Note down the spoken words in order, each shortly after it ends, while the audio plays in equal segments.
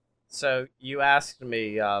So you asked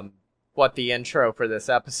me what the intro for this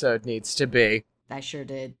episode needs to be, I sure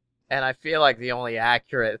did. and I feel like the only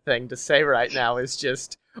accurate thing to say right now is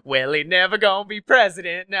just, well, he never gonna be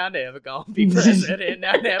president, now never gonna be president,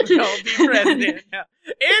 now never gonna be president. Now.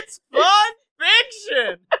 It's fun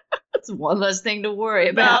fiction! That's one less thing to worry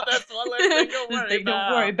about. No, that's one less thing to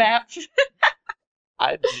worry about.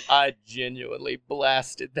 I genuinely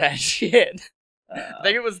blasted that shit. I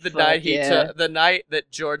think it was the night the night that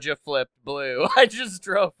Georgia flipped blue. I just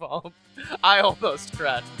drove home. I almost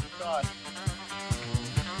crashed. God.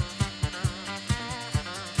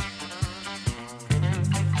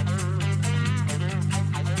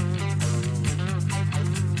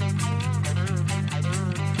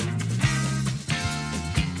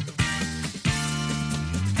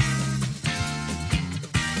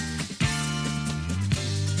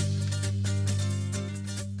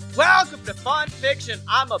 Welcome to Fun Fiction.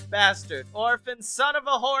 I'm a bastard, orphan, son of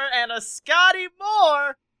a whore, and a Scotty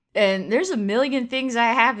Moore. And there's a million things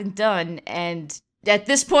I haven't done, and at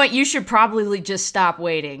this point, you should probably just stop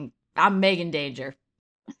waiting. I'm Megan Danger.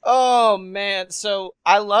 Oh, man. So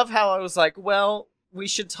I love how I was like, well, we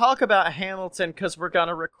should talk about Hamilton because we're going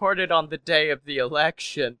to record it on the day of the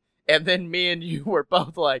election. And then me and you were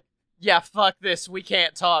both like, yeah, fuck this. We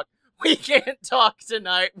can't talk. We can't talk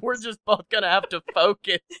tonight. We're just both gonna have to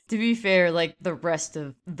focus. To be fair, like, the rest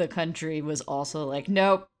of the country was also like,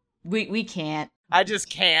 nope, we can't. I just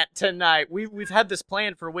can't tonight. We've had this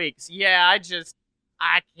plan for weeks. Yeah,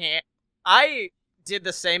 I can't. I did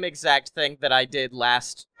the same exact thing that I did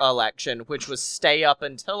last election, which was stay up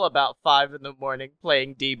until about 5 in the morning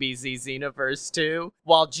playing DBZ Xenoverse 2,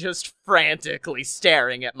 while just frantically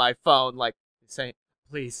staring at my phone, like, saying,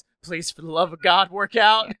 please, for the love of God, work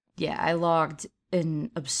out. Yeah, I logged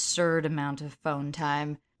an absurd amount of phone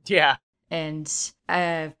time. Yeah. And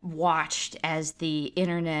I watched as the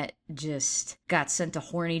internet just got sent to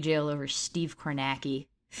horny jail over Steve Kornacki.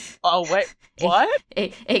 Oh, wait, what?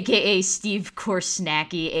 AKA Steve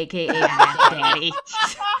Korsnacki, AKA Matt Daddy.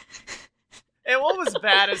 And what was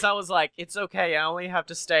bad is I was like, it's okay, I only have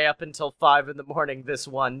to stay up until 5 in the morning this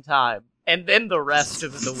one time. And then the rest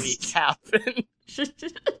of the week happened.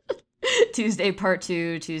 Tuesday part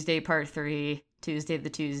 2, Tuesday part 3, Tuesday the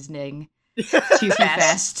Tuesday. Too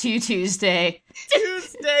fast, too Tuesday.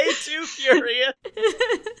 Tuesday, too furious.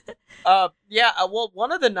 Well,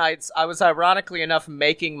 one of the nights I was ironically enough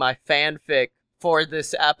making my fanfic for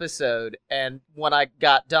this episode, and when I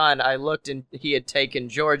got done, I looked and he had taken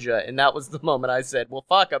Georgia, and that was the moment I said, well,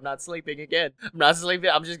 fuck, I'm not sleeping again. I'm not sleeping,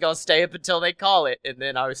 I'm just gonna stay up until they call it, and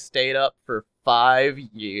then I stayed up for 5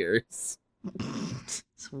 years.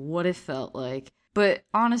 It's what it felt like. But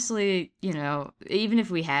honestly, you know, even if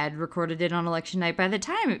we had recorded it on election night, by the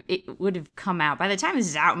time it would have come out, by the time this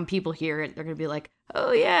is out and people hear it, they're going to be like,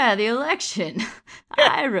 oh yeah, the election.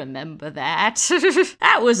 I remember that.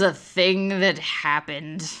 That was a thing that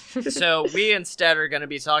happened. So we instead are going to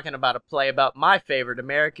be talking about a play about my favorite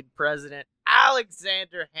American president,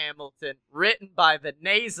 Alexander Hamilton, written by the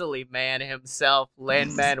nasally man himself,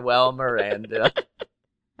 Lin-Manuel Miranda.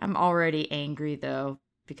 I'm already angry, though,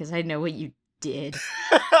 because I know what you did.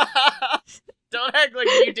 Don't act like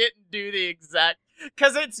you didn't do the exact...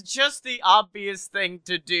 Because it's just the obvious thing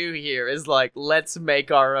to do here, is like, let's make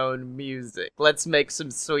our own music. Let's make some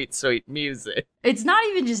sweet, sweet music. It's not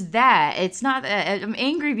even just that. It's not that. I'm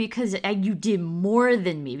angry because you did more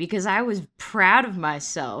than me, because I was proud of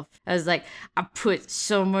myself. I was like, I put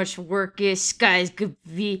so much work in, guys could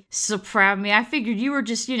be so proud of me. I figured you were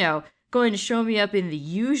just, going to show me up in the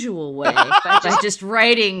usual way by just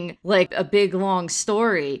writing, like, a big, long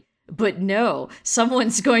story. But no,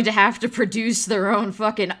 someone's going to have to produce their own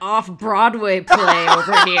fucking off-Broadway play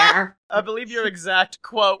over here. I believe your exact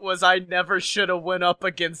quote was, I never should have went up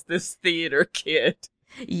against this theater kid.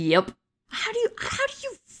 Yep. How do you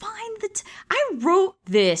find I wrote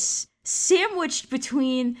this sandwiched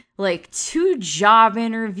between, like, 2 job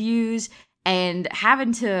interviews and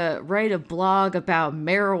having to write a blog about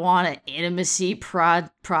marijuana intimacy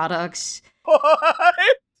products. What?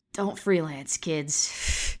 Don't freelance,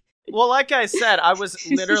 kids. Well, like I said, I was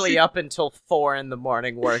literally up until 4 in the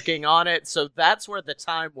morning working on it, so that's where the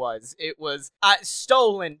time was. It was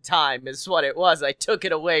stolen time is what it was. I took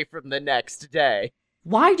it away from the next day.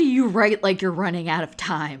 Why do you write like you're running out of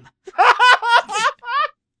time?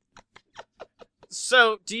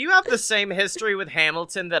 So, do you have the same history with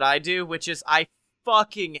Hamilton that I do, which is I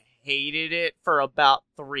fucking hated it for about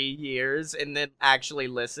 3 years and then actually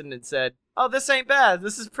listened and said, oh, this ain't bad.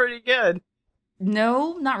 This is pretty good.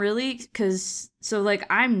 No, not really, because,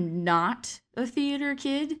 I'm not a theater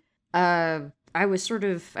kid. I was sort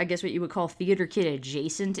of, I guess what you would call theater kid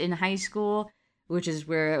adjacent in high school, which is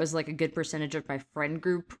where it was like a good percentage of my friend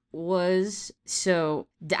group was. So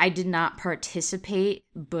I did not participate,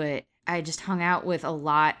 but I just hung out with a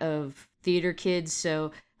lot of theater kids.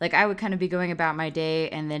 So like I would kind of be going about my day,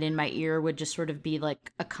 and then in my ear would just sort of be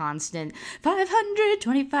like a constant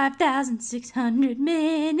 525,600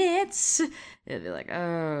 minutes. It'd be like,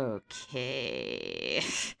 okay.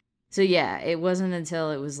 So yeah, it wasn't until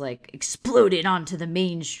it was like exploded onto the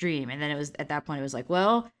mainstream, and then it was at that point it was like,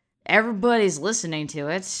 well, everybody's listening to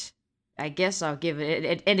it. I guess I'll give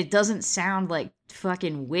it, and it doesn't sound like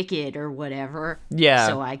fucking Wicked or whatever. Yeah.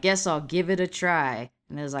 So I guess I'll give it a try.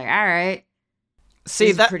 And it was like, all right.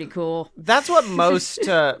 See, that's pretty cool. That's what most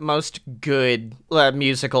good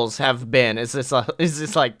musicals have been. Is this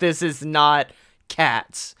like, this is not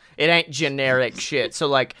Cats. It ain't generic shit. So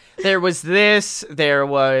like, there was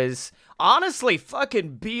honestly,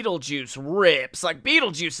 fucking Beetlejuice rips. Like,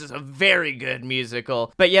 Beetlejuice is a very good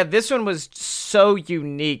musical. But yeah, this one was so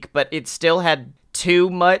unique, but it still had too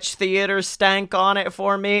much theater stank on it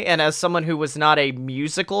for me. And as someone who was not a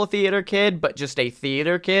musical theater kid, but just a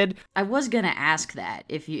theater kid, I was gonna ask that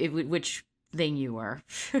which thing you were.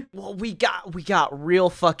 Well, we got real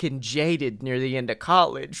fucking jaded near the end of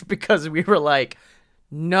college because we were like,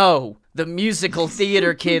 no, the musical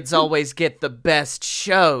theater kids always get the best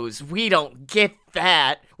shows. We don't get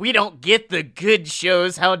that. We don't get the good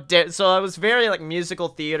shows. So I was very like musical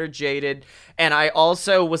theater jaded, and I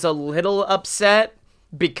also was a little upset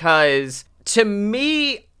because to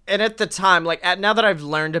me, and at the time, like now that I've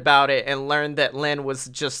learned about it and learned that Lin was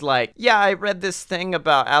just like, yeah, I read this thing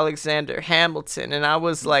about Alexander Hamilton, and I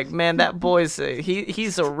was like, man, that boy's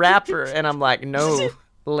he's a rapper, and I'm like, no.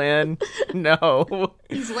 Lin, no.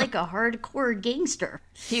 He's like a hardcore gangster.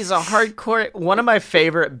 He's a hardcore. One of my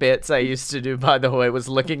favorite bits I used to do, by the way, was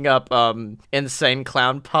looking up Insane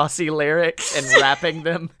Clown Posse lyrics and rapping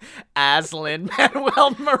them as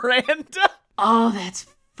Lin-Manuel Miranda. Oh, that's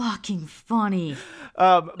fucking funny.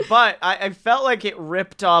 But I felt like it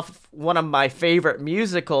ripped off one of my favorite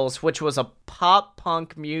musicals, which was a pop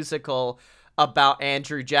punk musical about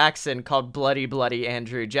Andrew Jackson called Bloody Bloody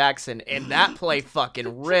Andrew Jackson, and that play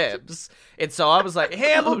fucking rips. And so I was like,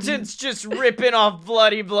 Hamilton's just ripping off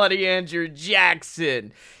Bloody Bloody Andrew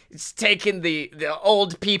Jackson. It's taking the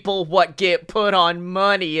old people what get put on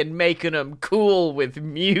money and making them cool with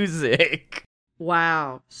music.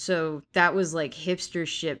 Wow. So that was like hipster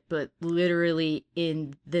shit, but literally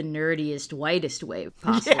in the nerdiest, whitest way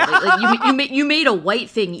possible. Yeah. Like you made a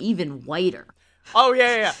white thing even whiter. Oh,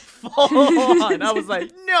 yeah. Full on. I was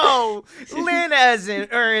like, no, Lin hasn't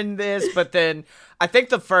earned this. But then I think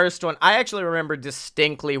the first one, I actually remember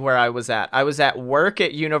distinctly where I was at. I was at work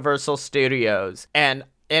at Universal Studios, and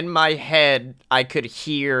in my head, I could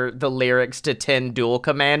hear the lyrics to 10 Duel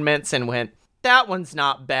Commandments and went, that one's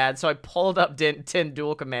not bad. So I pulled up 10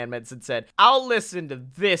 Duel Commandments and said, I'll listen to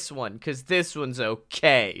this one because this one's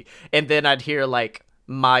okay. And then I'd hear like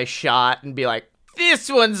My Shot and be like,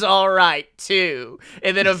 this one's all right, too.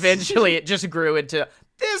 And then eventually it just grew into,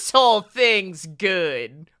 this whole thing's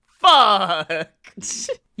good. Fuck.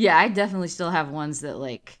 Yeah, I definitely still have ones that,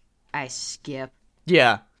 like, I skip.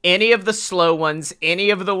 Yeah. Any of the slow ones, any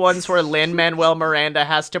of the ones where Lin-Manuel Miranda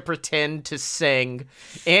has to pretend to sing,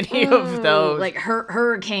 any of those. Like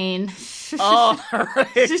Hurricane. Oh,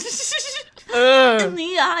 Hurricane. In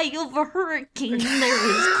the eye of a hurricane, there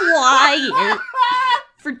is quiet.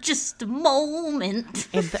 For just a moment.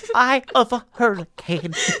 In the eye of a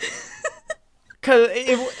hurricane. Cause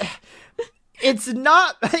it's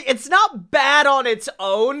not bad on its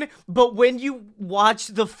own, but when you watch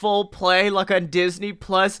the full play, like on Disney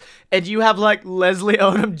Plus, and you have like Leslie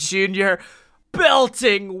Odom Jr.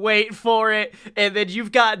 belting, wait for it, and then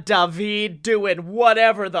you've got David doing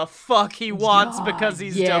whatever the fuck he wants because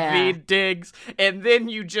he's David Diggs, and then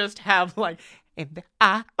you just have like, in the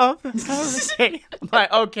eye of the hurricane. I'm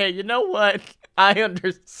like, okay, you know what? I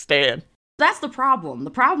understand. That's the problem. The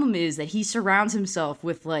problem is that he surrounds himself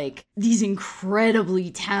with, like, these incredibly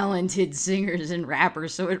talented singers and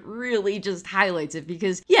rappers, so it really just highlights it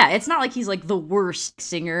because, yeah, it's not like he's, like, the worst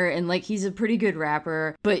singer, and, like, he's a pretty good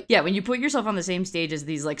rapper, but, yeah, when you put yourself on the same stage as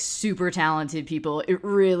these, like, super talented people, it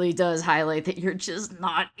really does highlight that you're just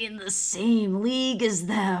not in the same league as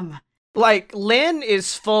them. Like, Lin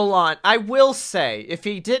is full on. I will say, if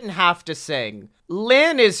he didn't have to sing,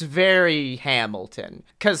 Lin is very Hamilton.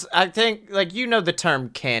 Because I think, like, you know the term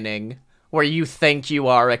kenning, where you think you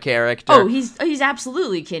are a character. Oh, he's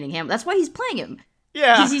absolutely kenning him. That's why he's playing him.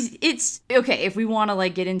 Yeah. It's, okay, if we want to,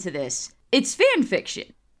 like, get into this, it's fan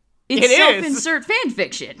fiction. It's self-insert fan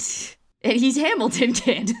fiction. And he's Hamilton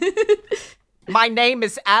kid. My name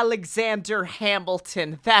is Alexander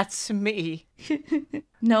Hamilton. That's me.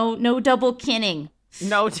 No double kinning.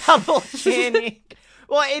 No double chinning.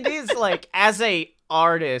 Well, it is like, as a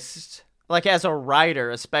artist, like as a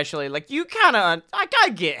writer especially, like you kind of, like I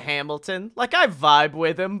get Hamilton. Like I vibe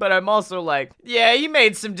with him, but I'm also like, yeah, he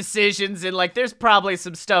made some decisions and like there's probably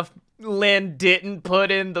some stuff Lin didn't put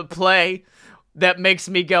in the play that makes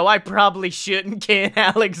me go, I probably shouldn't can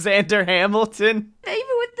Alexander Hamilton. Even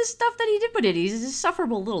with the stuff that he did put in, he's a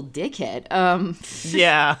sufferable little dickhead.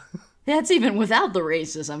 Yeah. That's even without the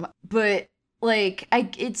racism. But like,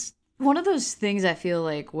 it's one of those things I feel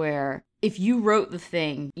like where if you wrote the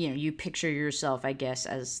thing, you know, you picture yourself, I guess,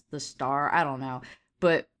 as the star. I don't know.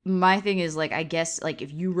 But my thing is, like, I guess, like,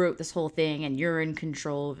 if you wrote this whole thing and you're in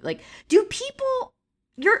control, like, do people...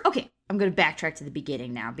 Okay, I'm going to backtrack to the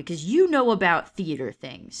beginning now, because you know about theater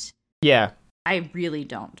things. Yeah. I really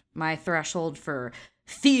don't. My threshold for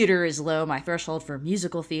theater is low. My threshold for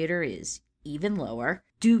musical theater is even lower.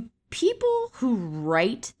 Do people who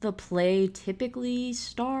write the play typically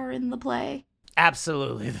star in the play?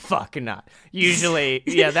 Absolutely the fucking not. Usually,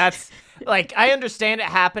 yeah, that's, like, I understand it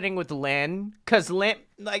happening with Lin, because Lin,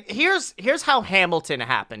 like, here's how Hamilton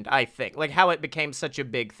happened, I think, like, how it became such a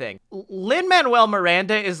big thing. Lin-Manuel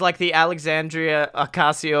Miranda is like the Alexandria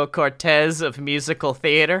Ocasio-Cortez of musical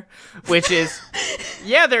theater, which is,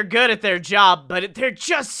 yeah, they're good at their job, but they're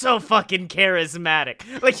just so fucking charismatic.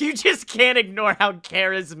 Like, you just can't ignore how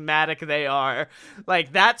charismatic they are.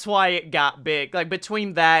 Like, that's why it got big. Like,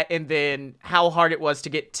 between that and then how hard it was to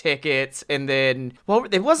get tickets, and then, well,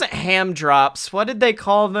 it wasn't ham drops. What did they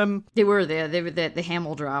call them? They were the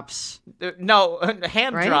Hamel drops. No,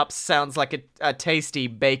 ham right? drops sounds like a tasty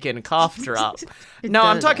bacon cough drop. No, does,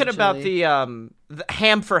 I'm talking about actually. the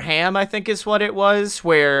ham for ham, I think is what it was,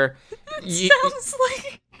 where Sounds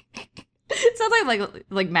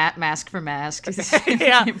like mask for mask.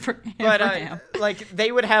 Yeah, Ham for but ham. like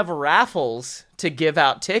they would have raffles to give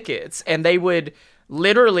out tickets, and they would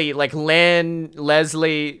literally, like, Lin,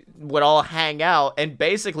 Leslie would all hang out and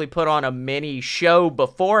basically put on a mini show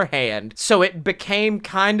beforehand. So it became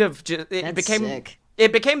kind of just Sick.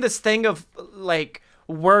 it became this thing of like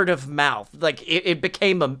word of mouth. Like it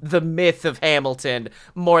became the myth of Hamilton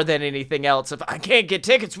more than anything else. If I can't get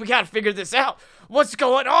tickets, we gotta figure this out. What's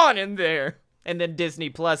going on in there? And then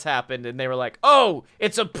Disney Plus happened, and they were like, oh,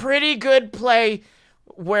 it's a pretty good play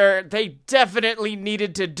where they definitely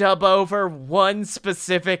needed to dub over one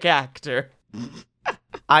specific actor.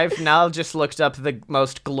 I've now just looked up the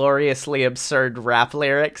most gloriously absurd rap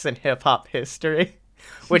lyrics in hip-hop history,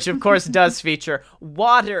 which of course does feature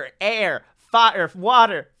water, air, fire,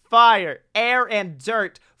 air, and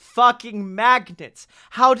dirt, fucking magnets.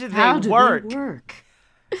 How do they work?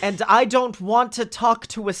 And I don't want to talk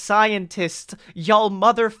to a scientist. Y'all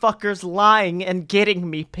motherfuckers lying and getting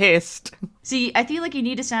me pissed. See, I feel like you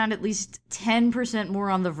need to sound at least 10% more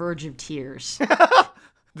on the verge of tears.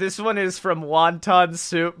 This one is from Wonton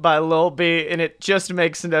Soup by Lil B, and it just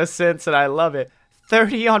makes no sense, and I love it.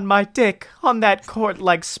 30 on my dick, on that court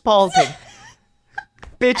like Spalding.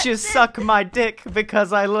 Bitches suck my dick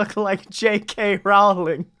because I look like J.K.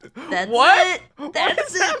 Rowling. That's what? it. What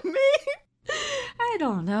That's does that mean? I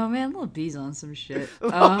don't know, man. Lil B's on some shit.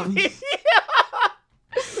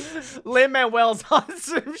 Lin-Manuel's on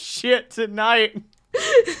some shit tonight.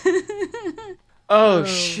 Oh,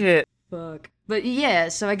 shit. Fuck. But yeah,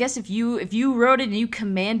 so I guess if you wrote it and you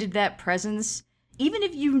commanded that presence, even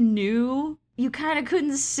if you knew you kind of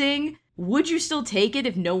couldn't sing, would you still take it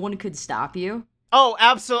if no one could stop you? Oh,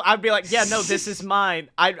 absolutely. I'd be like, yeah, no, this is mine.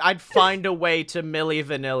 I'd find a way to Milli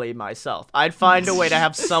Vanilli myself. I'd find a way to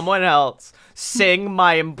have someone else sing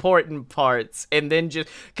my important parts, and then just,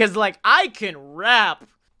 because, like, I can rap.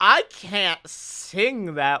 I can't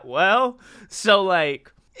sing that well. So,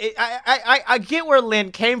 like, I get where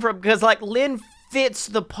Lin came from, because, like, Lin fits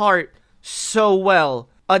the part so well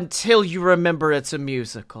until you remember it's a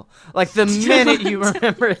musical. Like, the minute you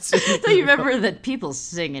remember it's a musical. Until you remember that people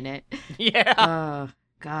singing it. Yeah. Oh,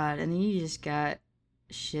 God. And then you just got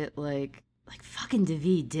shit like fucking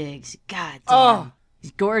Daveed Diggs. God damn. Oh.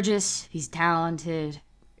 He's gorgeous. He's talented.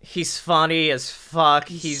 He's funny as fuck.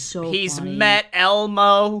 He's He's funny. met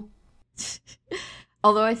Elmo.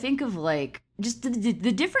 Although I think of, like, just the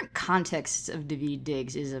different contexts of Daveed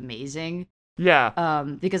Diggs is amazing. Yeah.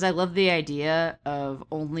 Because I love the idea of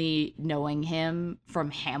only knowing him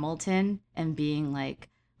from Hamilton and being like,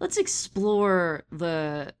 let's explore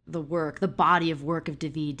the body of work of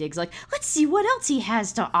Daveed Diggs. Like, let's see what else he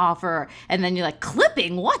has to offer. And then you're like,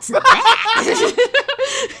 clipping, what's that?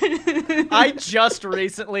 I just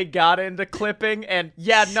recently got into clipping, and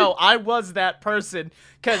yeah, no, I was that person.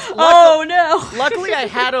 Luckily I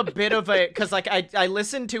had a bit of a, because like I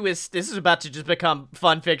listened to his, this is about to just become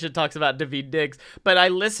Fun Fiction Talks about Daveed Diggs, but I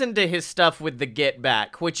listened to his stuff with the Get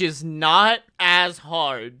Back, which is not as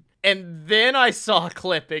hard. And then I saw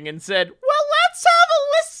clipping and said, well, let's have a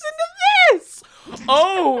listen to this.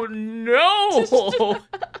 Oh no.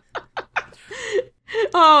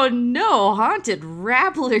 Oh no, haunted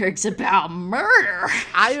rap lyrics about murder.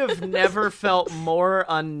 I have never felt more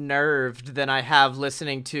unnerved than I have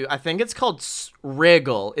listening to, I think it's called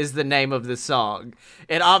Wriggle is the name of the song.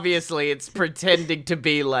 And obviously it's pretending to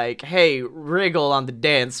be like, hey, wriggle on the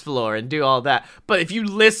dance floor and do all that. But if you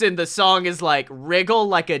listen, the song is like, wriggle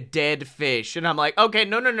like a dead fish. And I'm like, okay,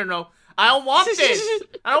 no. I don't want this.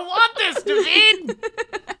 I don't want this, Daveed.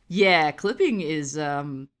 Yeah, clipping is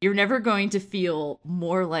you're never going to feel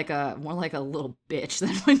more like a little bitch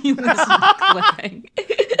than when you listen to clipping.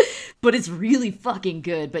 But it's really fucking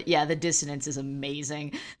good. But yeah, the dissonance is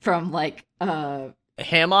amazing. From like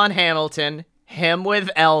him on Hamilton, him with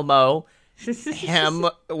Elmo, him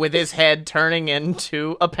with his head turning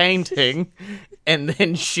into a painting, and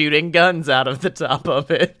then shooting guns out of the top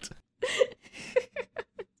of it.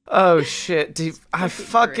 Oh shit, dude! I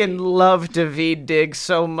fucking love Daveed Diggs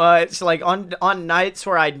so much. Like on nights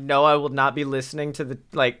where I know I will not be listening to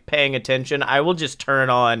paying attention, I will just turn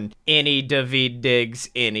on any Daveed Diggs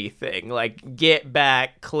anything. Like Get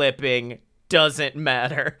Back, clipping, doesn't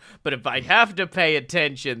matter. But if I have to pay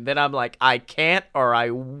attention, then I'm like, I can't or I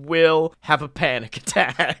will have a panic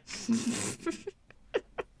attack.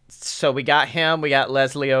 So we got him, we got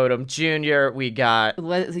Leslie Odom Jr., we got...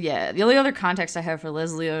 the only other context I have for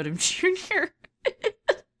Leslie Odom Jr.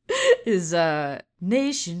 is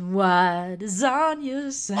Nationwide is on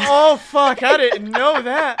your side. Oh, fuck, I didn't know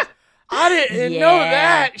that. I didn't know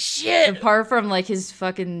that. Shit. Apart from like his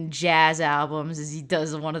fucking jazz albums, is he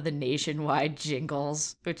does one of the Nationwide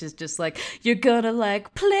jingles, which is just like, you're gonna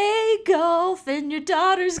like play golf and your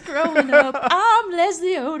daughter's growing up. I'm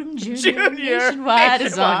Leslie Odom Jr. Nationwide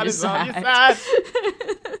is on your side.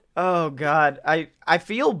 Oh god, I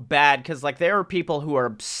feel bad because like there are people who are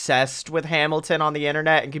obsessed with Hamilton on the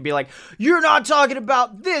internet and can be like, you're not talking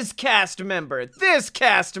about this cast member,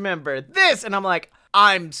 this, and I'm like,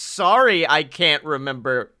 I'm sorry I can't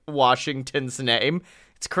remember Washington's name.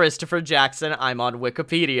 It's Christopher Jackson. I'm on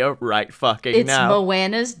Wikipedia right fucking now. It's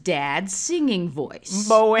Moana's dad's singing voice.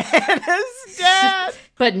 Moana's dad?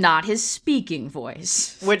 But not his speaking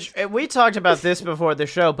voice. Which, we talked about this before the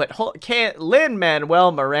show, but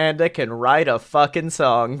Lin-Manuel Miranda can write a fucking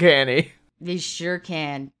song, can he? He sure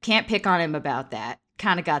can. Can't pick on him about that.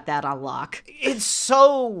 Kind of got that on lock. It's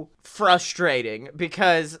so frustrating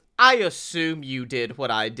because I assume you did what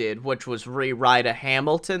I did, which was rewrite a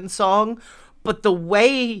Hamilton song, but the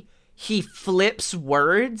way he flips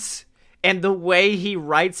words and the way he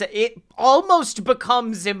writes it almost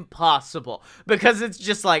becomes impossible because it's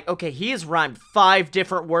just like, okay, he has rhymed 5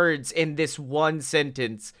 different words in this one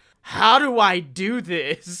sentence. How do I do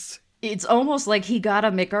this? It's almost like he got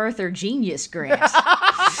a MacArthur Genius Grant.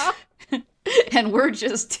 And we're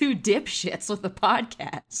just 2 dipshits with a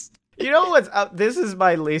podcast. You know what's up? This is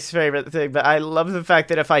my least favorite thing, but I love the fact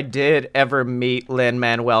that if I did ever meet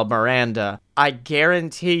Lin-Manuel Miranda, I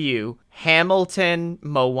guarantee you Hamilton,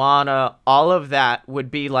 Moana, all of that would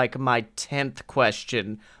be like my 10th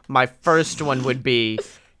question. My first one would be,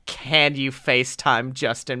 can you FaceTime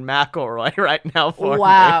Justin McElroy right now for me?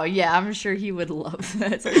 Wow, yeah, I'm sure he would love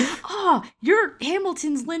that. Oh, you're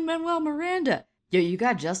Hamilton's Lin-Manuel Miranda. Yo, you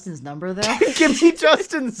got Justin's number though? Give me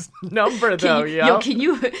Justin's number though, yo. Can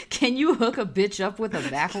you hook a bitch up with a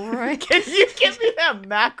McElroy? Can you give me that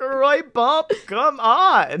McElroy bump? Come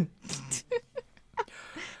on.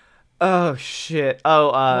 Oh shit.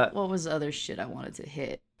 Oh, what was the other shit I wanted to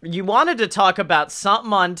hit? You wanted to talk about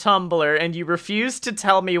something on Tumblr and you refused to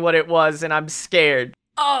tell me what it was, and I'm scared.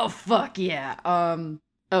 Oh fuck yeah.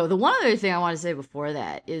 The one other thing I want to say before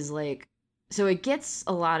that is like, so it gets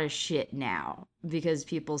a lot of shit now because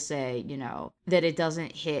people say, you know, that it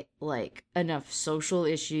doesn't hit like enough social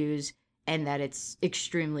issues and that it's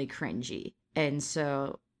extremely cringy. And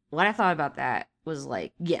so what I thought about that was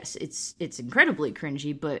like, yes, it's incredibly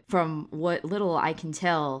cringy, but from what little I can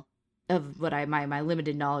tell of what my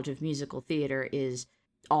limited knowledge of musical theater is,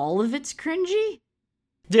 all of it's cringy.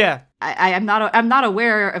 Yeah. I'm not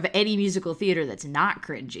aware of any musical theater that's not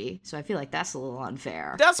cringy, so I feel like that's a little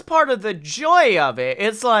unfair. That's part of the joy of it.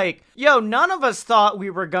 It's like, yo, none of us thought we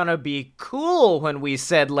were gonna be cool when we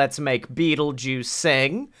said let's make Beetlejuice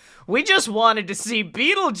sing. We just wanted to see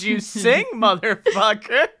Beetlejuice sing,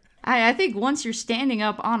 motherfucker. I think once you're standing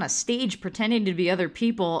up on a stage pretending to be other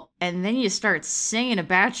people, and then you start singing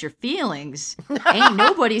about your feelings, ain't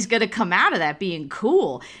nobody's gonna come out of that being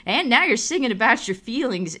cool. And now you're singing about your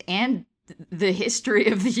feelings and the history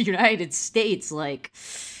of the United States. Like,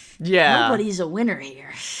 yeah, nobody's a winner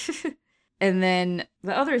here. And then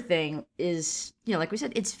the other thing is, like we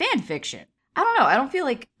said, it's fan fiction. I don't know. I don't feel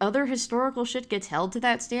like other historical shit gets held to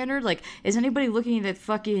that standard. Like, is anybody looking at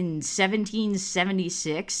fucking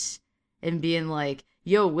 1776 and being like,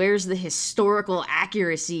 yo, where's the historical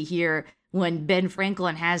accuracy here when Ben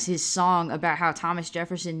Franklin has his song about how Thomas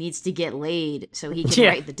Jefferson needs to get laid so he can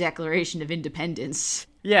write the Declaration of Independence?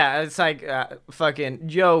 Yeah, it's like, fucking,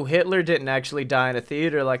 yo, Hitler didn't actually die in a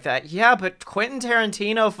theater like that. Yeah, but Quentin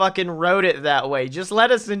Tarantino fucking wrote it that way. Just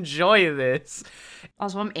let us enjoy this.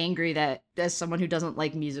 Also, I'm angry that, as someone who doesn't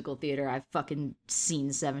like musical theater, I've fucking seen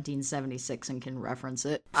 1776 and can reference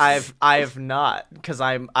it. I have not, because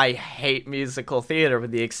I hate musical theater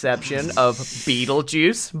with the exception of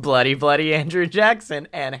Beetlejuice, Bloody Bloody Andrew Jackson,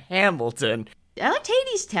 and Hamilton. I liked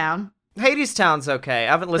Hadestown. Hadestown's okay.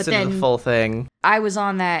 I haven't listened to the full thing. I was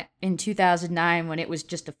on that in 2009 when it was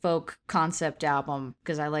just a folk concept album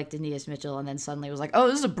because I liked Aeneas Mitchell, and then suddenly it was like, oh,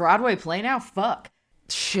 this is a Broadway play now? Fuck.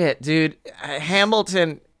 Shit, dude.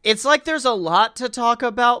 Hamilton, it's like there's a lot to talk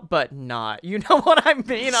about, but not. You know what I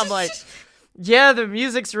mean? I'm like, yeah, the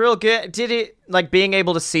music's real good. Did it, like, being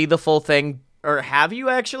able to see the full thing, or have you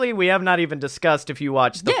actually? We have not even discussed if you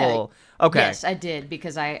watched the full. Okay. Yes, I did,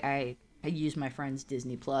 because I used my friend's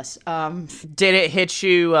Disney Plus. Did it hit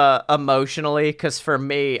you emotionally? Because for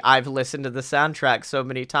me, I've listened to the soundtrack so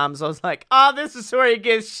many times, I was like, oh, this is where he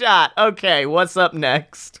gets shot. Okay, what's up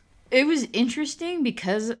next? It was interesting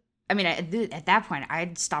because, I mean, at that point,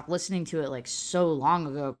 I'd stopped listening to it, like, so long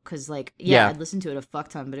ago. Because, like, I'd listened to it a fuck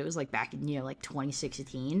ton, but it was, like, back in, like,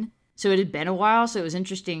 2016. So it had been a while, so it was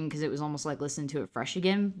interesting because it was almost like listening to it fresh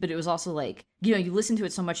again. But it was also like, you listen to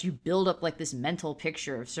it so much, you build up like this mental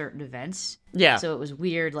picture of certain events. Yeah. So it was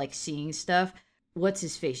weird, like, seeing stuff. What's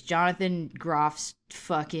his face? Jonathan Groff's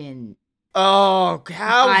fucking... Oh,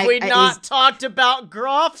 how have we not talked about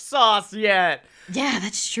Groff sauce yet? Yeah,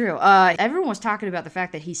 that's true. Everyone was talking about the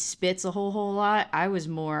fact that he spits a whole lot. I was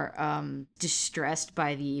more distressed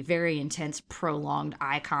by the very intense, prolonged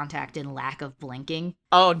eye contact and lack of blinking.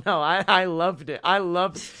 Oh no, I loved it.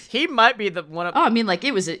 He might be the one of. Oh, I mean, like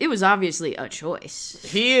it was obviously a choice.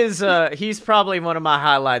 He is. He's probably one of my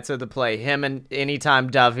highlights of the play. Him and anytime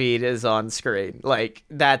David is on screen, like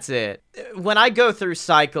that's it. When I go through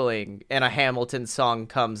cycling and a Hamilton song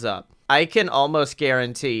comes up, I can almost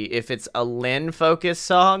guarantee if it's a Lin-focused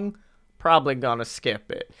song, probably gonna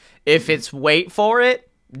skip it. If it's Wait For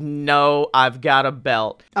It, no, I've got a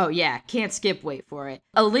belt. Oh yeah, can't skip Wait For It.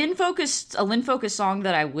 A Lin-focused song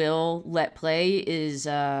that I will let play is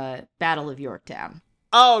Battle of Yorktown.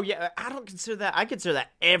 Oh yeah, I don't consider that. I consider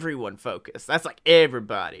that everyone focused. That's like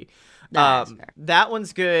everybody. That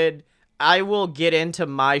one's good. I will get into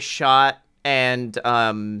My Shot and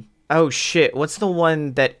oh shit, what's the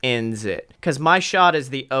one that ends it? Because My Shot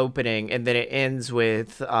is the opening, and then it ends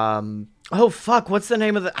with, oh fuck, what's the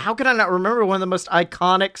name of the... How can I not remember one of the most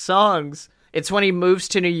iconic songs? It's when he moves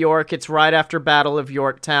to New York. It's right after Battle of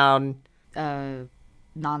Yorktown.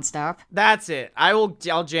 Nonstop. That's it. I'll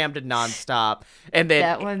jam to Nonstop, and then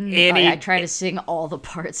that one. I try to sing all the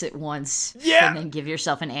parts at once. Yeah, and then give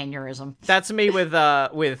yourself an aneurysm. That's me with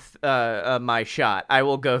My Shot. I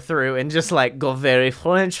will go through and just like go very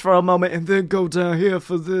French for a moment, and then go down here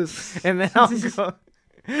for this, and then I'll go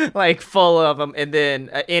like full of them, and then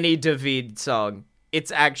any David song.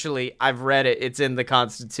 It's actually, I've read it. It's in the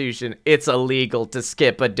Constitution. It's illegal to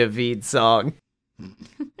skip a David song.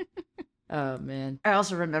 Oh, man. I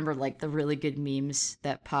also remember, like, the really good memes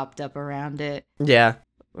that popped up around it. Yeah.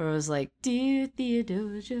 Where it was like, Dear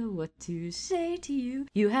Theodosia, what to say to you?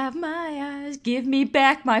 You have my eyes, give me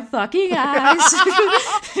back my fucking eyes.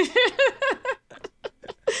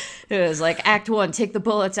 It was like, Act 1, take the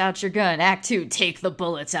bullets out your gun. Act 2, take the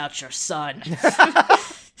bullets out your son.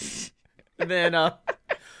 And then,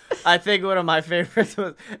 I think one of my favorites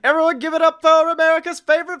was, everyone give it up for America's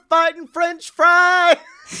favorite fighting French fry!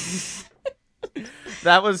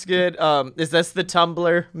 That was good. Is this the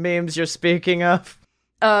Tumblr memes you're speaking of?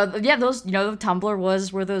 Yeah, those, the Tumblr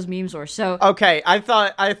was where those memes were. So okay, I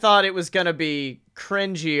thought it was gonna be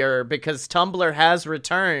cringier because Tumblr has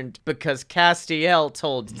returned because Castiel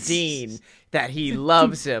told Dean that he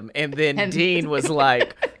loves him, and then Dean was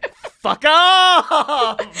like, fuck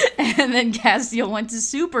off! And then Castiel went to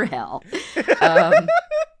super hell.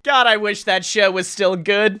 God, I wish that show was still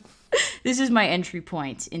good. This is my entry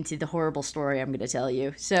point into the horrible story I'm going to tell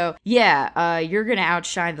you. So, yeah, you're going to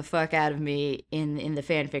outshine the fuck out of me in the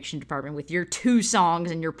fan fiction department with your 2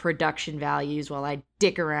 songs and your production values while I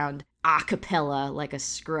dick around a cappella like a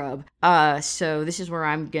scrub. So this is where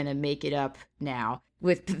I'm going to make it up now.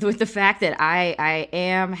 With the fact that I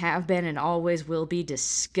am, have been, and always will be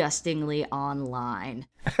disgustingly online.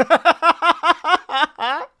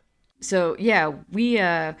 So yeah, we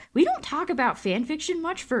don't talk about fan fiction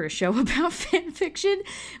much for a show about fan fiction.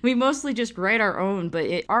 We mostly just write our own,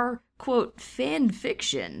 but our quote fan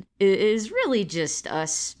fiction is really just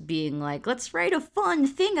us being like, let's write a fun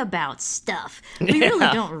thing about stuff. We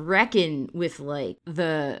really don't reckon with like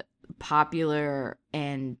the popular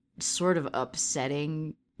and sort of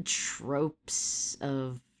upsetting tropes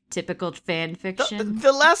of typical fan fiction.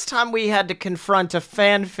 The last time we had to confront a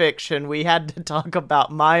fan fiction, we had to talk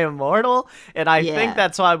about My Immortal, and I think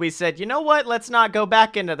that's why we said, you know what, let's not go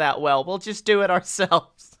back into that well. We'll just do it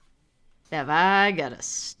ourselves. Have I got a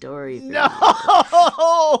story for you?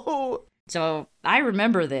 No! So, I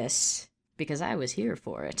remember this because I was here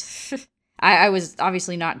for it. I was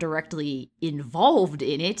obviously not directly involved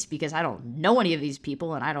in it because I don't know any of these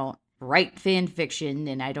people and I don't write fan fiction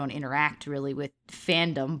and I don't interact really with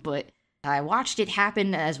fandom, but I watched it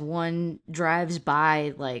happen as one drives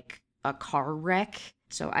by like a car wreck,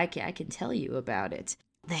 so I can tell you about it.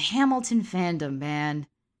 The Hamilton fandom, man.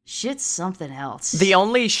 Shit's something else. The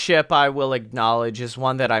only ship I will acknowledge is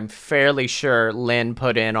one that I'm fairly sure Lynn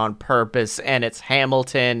put in on purpose, and it's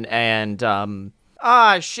Hamilton and,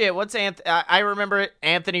 what's I remember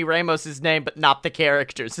Anthony Ramos's name, but not the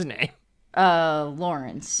character's name.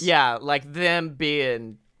 Lawrence. Yeah, like them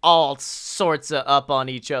being all sorts of up on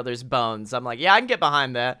each other's bones. I'm like, yeah, I can get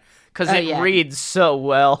behind that, because it reads so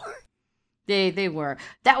well. They were.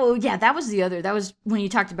 That was when you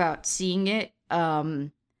talked about seeing it.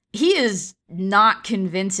 He is not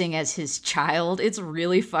convincing as his child. It's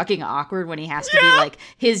really fucking awkward when he has to be like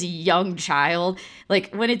his young child.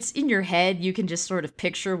 Like when it's in your head, you can just sort of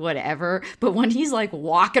picture whatever. But when he's like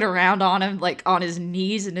walking around on him, like on his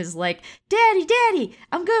knees and is like, Daddy,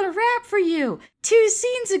 I'm gonna rap for you. 2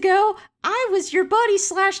 scenes ago, I was your buddy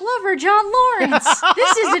 / lover, John Lawrence.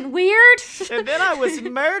 This isn't weird. And then I was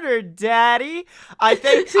murdered, Daddy. I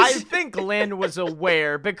think Lynn was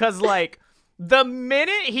aware because like, the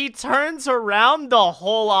minute he turns around, the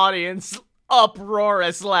whole audience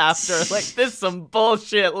uproarious laughter. Like, this is some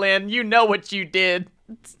bullshit, Lynn. You know what you did.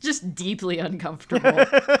 It's just deeply uncomfortable.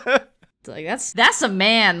 It's like, that's a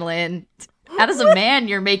man, Lynn. How does a man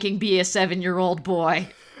you're making be a 7-year-old boy?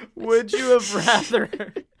 Would you have rather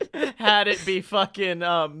had it be fucking,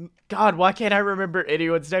 God, why can't I remember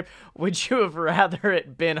anyone's name? Would you have rather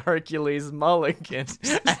it been Hercules Mulligan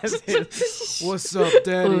as his, what's up,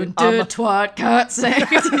 Daddy? Twat cut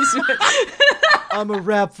I'm a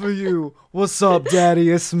rap for you. What's up, Daddy?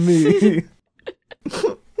 It's me.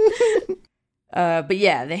 But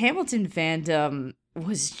yeah, the Hamilton fandom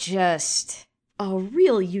was just a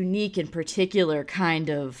real unique and particular kind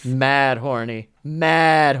of mad horny,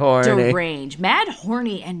 deranged, mad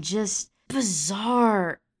horny, and just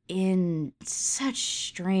bizarre in such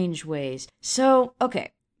strange ways. So,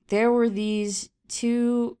 okay, there were these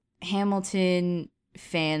 2 Hamilton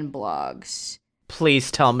fan blogs. Please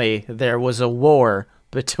tell me there was a war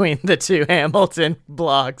between the 2 Hamilton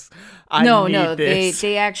blogs. No,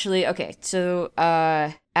 they actually, okay, so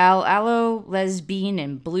Allo Lesbian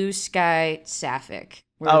and Blue Sky Sapphic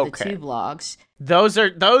were the 2 blogs. Those are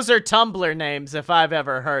Tumblr names if I've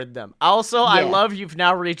ever heard them. Also, yeah. I love you've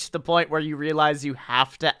now reached the point where you realize you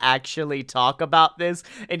have to actually talk about this,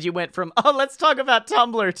 and you went from, let's talk about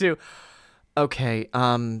Tumblr to, okay,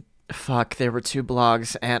 there were 2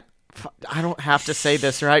 blogs, and I don't have to say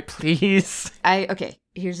this, right? Please. Okay,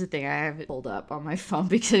 here's the thing. I have it pulled up on my phone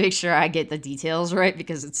to make sure I get the details right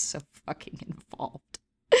because it's so fucking involved.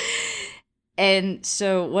 And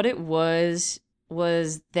so what it was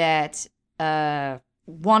that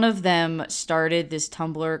one of them started this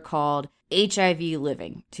Tumblr called HIV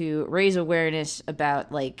Living to raise awareness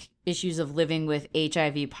about like issues of living with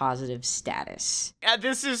HIV positive status. Yeah,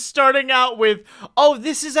 this is starting out with,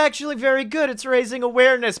 this is actually very good. It's raising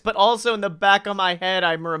awareness. But also in the back of my head,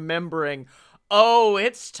 I'm remembering,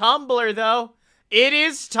 it's Tumblr though. It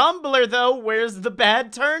is Tumblr though. Where's the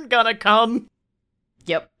bad turn gonna come?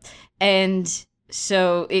 Yep. And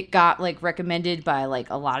so it got like recommended by like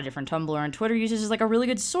a lot of different Tumblr and Twitter users as like a really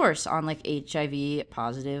good source on like HIV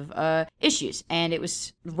positive issues. And it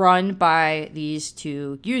was run by these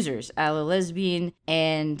two users, Aloe Lesbian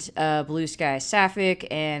and Blue Sky Sapphic,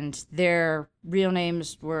 and their real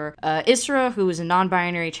names were Isra, who was a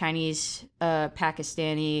non-binary Chinese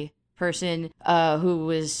Pakistani person who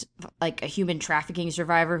was like a human trafficking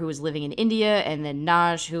survivor who was living in India, and then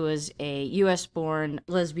Naj, who was a US-born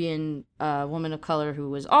lesbian woman of color who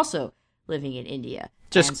was also living in India.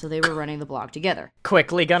 And so they were running the blog together.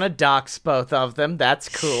 Quickly gonna dox both of them. That's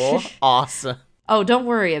cool. Awesome. Oh, don't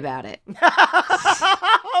worry about it.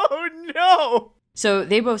 Oh, no! So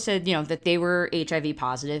they both said, you know, that they were HIV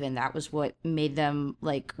positive, and that was what made them,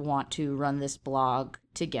 like, want to run this blog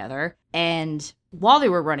together. And while they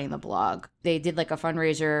were running the blog, they did, like, a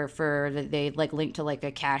fundraiser they, like, linked to, like,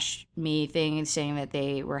 a Cash Me thing and saying that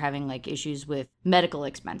they were having, like, issues with medical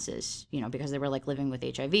expenses, you know, because they were, like, living with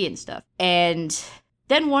HIV and stuff. And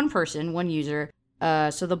then one user,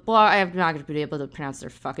 so the blog, I'm not going to be able to pronounce their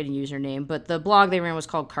fucking username, but the blog they ran was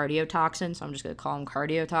called Cardiotoxin, so I'm just going to call him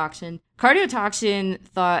Cardiotoxin. Cardiotoxin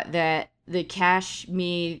thought that the Cash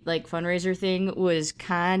Me, like, fundraiser thing was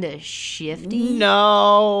kind of shifty.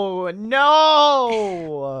 No!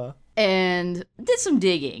 And did some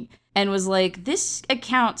digging. And was like, this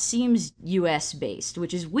account seems US-based,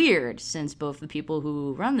 which is weird, since both the people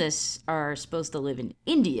who run this are supposed to live in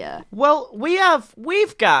India. Well,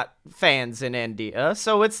 we've got fans in India,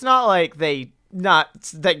 so it's not like they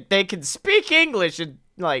can speak English and,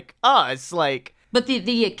 like, us, like... But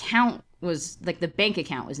the account was, like, the bank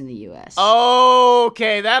account was in the US.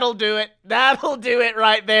 Okay, that'll do it. That'll do it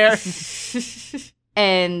right there.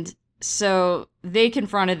 And so they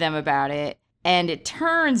confronted them about it. And it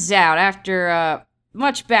turns out, after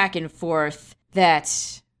much back and forth,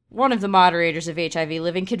 that one of the moderators of HIV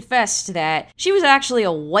Living confessed that she was actually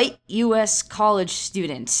a white US college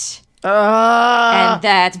student. And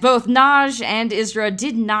that both Naj and Isra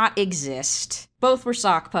did not exist. Both were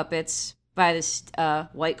sock puppets by this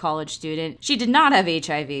white college student. She did not have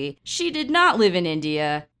HIV. She did not live in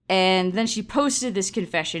India. And then she posted this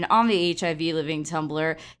confession on the HIV Living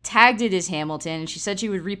Tumblr, tagged it as Hamilton, and she said she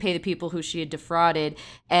would repay the people who she had defrauded.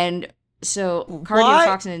 And so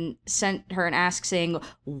Cardiotoxin sent her an ask saying,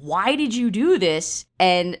 why did you do this?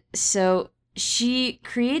 And so she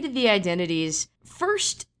created the identities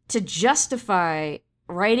first to justify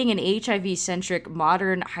writing an HIV-centric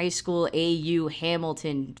modern high school AU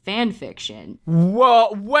Hamilton fanfiction.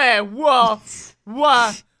 What? What?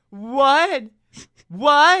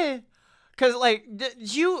 Because, like,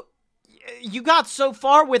 you got so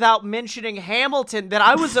far without mentioning Hamilton that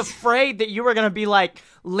I was afraid that you were going to be like,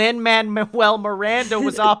 Lin-Manuel Miranda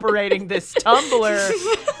was operating this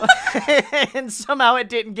Tumblr, and somehow it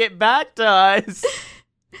didn't get back to us.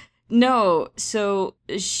 No, so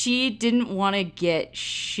she didn't want to get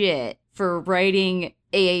shit for writing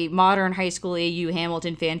a modern high school AU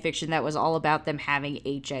Hamilton fanfiction that was all about them having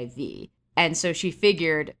HIV. And so she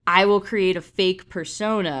figured, I will create a fake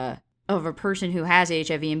persona of a person who has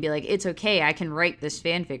HIV and be like, it's okay, I can write this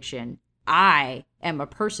fanfiction. I am a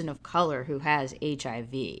person of color who has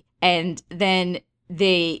HIV. And then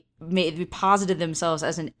they posited themselves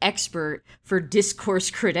as an expert for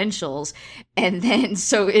discourse credentials. And then,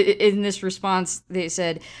 so in this response, they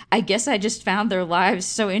said, I guess I just found their lives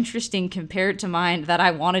so interesting compared to mine that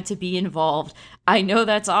I wanted to be involved. I know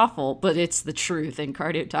that's awful, but it's the truth. And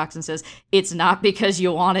Cardiotoxin says, it's not because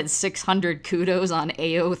you wanted 600 kudos on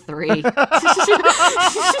AO3.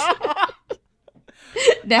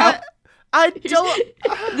 Now, I don't...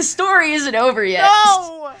 the story isn't over yet.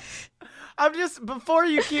 No! I'm just, before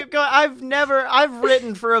you keep going, I've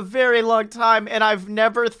written for a very long time, and I've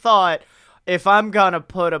never thought, if I'm gonna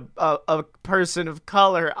put a person of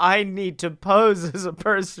color, I need to pose as a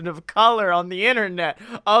person of color on the internet.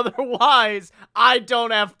 Otherwise, I don't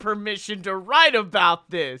have permission to write about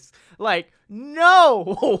this. Like,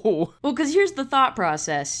 no! Well, because here's the thought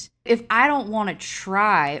process. If I don't want to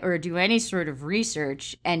try or do any sort of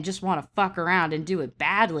research and just want to fuck around and do it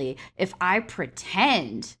badly, if I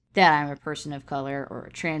pretend that I'm a person of color or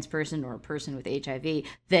a trans person or a person with HIV,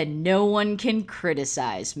 then no one can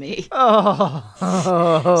criticize me.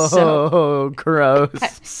 Oh, so,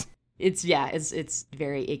 gross. It's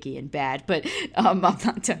very icky and bad, but I'm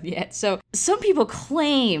not done yet. So some people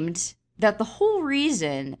claimed that the whole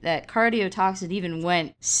reason that Cardiotoxin even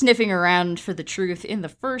went sniffing around for the truth in the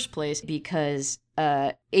first place because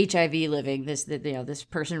HIV Living, this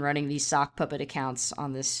person running these sock puppet accounts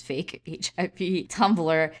on this fake HIV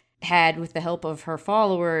Tumblr, had, with the help of her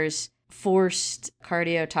followers, forced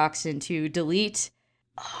Cardiotoxin to delete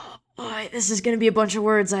Oh, this is gonna be a bunch of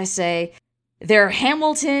words, I say. They're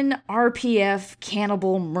Hamilton RPF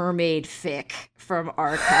Cannibal Mermaid fic from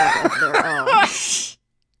Archive of Their Own.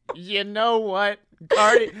 You know what?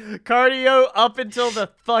 Cardio, up until the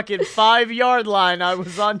fucking 5-yard line, I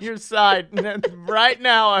was on your side. And then right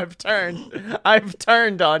now, I've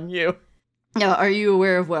turned on you. Now, are you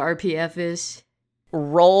aware of what RPF is?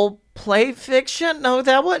 Role play fiction? No,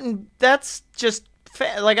 that's just,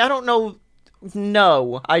 I don't know.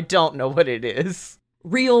 No, I don't know what it is.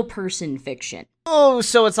 Real person fiction. Oh,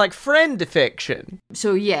 so it's like friend fiction.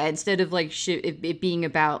 So yeah, instead of like it being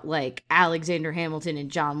about like Alexander Hamilton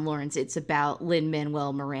and John Lawrence, it's about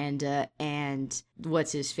Lin-Manuel Miranda and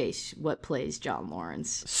what's his face, what plays John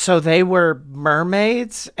Lawrence. So they were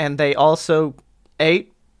mermaids and they also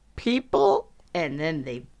ate people? And then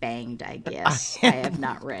they banged, I guess. I have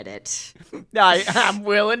not read it. I'm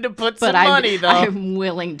willing to put some money, though. I'm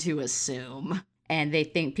willing to assume. And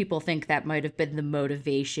people think that might have been the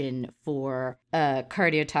motivation for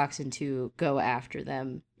Cardiotoxin to go after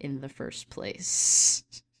them in the first place.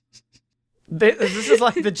 This is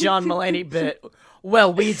like the John Mulaney bit.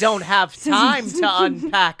 Well, we don't have time to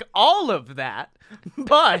unpack all of that,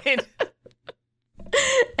 but...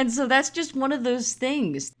 And so that's just one of those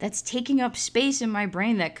things that's taking up space in my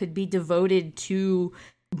brain that could be devoted to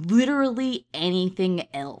literally anything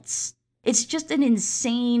else. It's just an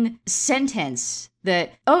insane sentence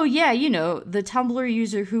that, oh yeah, the Tumblr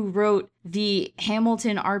user who wrote the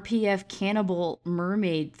Hamilton RPF Cannibal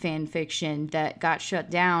Mermaid fanfiction that got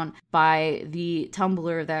shut down by the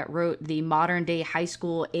Tumblr that wrote the modern day high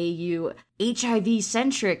school AU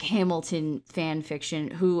HIV-centric Hamilton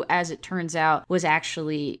fanfiction, who, as it turns out, was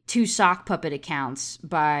actually 2 sock puppet accounts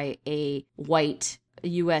by a white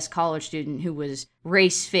U.S. college student who was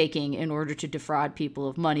race faking in order to defraud people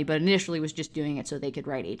of money, but initially was just doing it so they could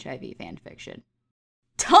write HIV fanfiction.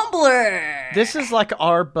 Tumblr! This is like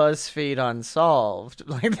our BuzzFeed Unsolved.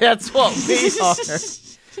 Like, that's what we are.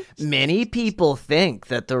 Many people think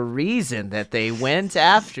that the reason that they went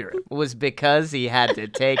after him was because he had to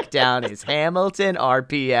take down his Hamilton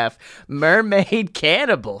RPF mermaid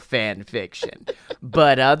cannibal fanfiction.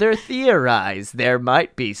 But others theorize there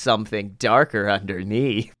might be something darker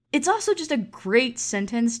underneath. It's also just a great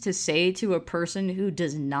sentence to say to a person who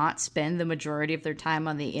does not spend the majority of their time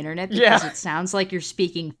on the internet because it sounds like you're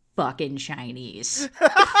speaking fucking Chinese.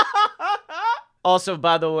 Also,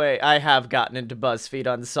 by the way, I have gotten into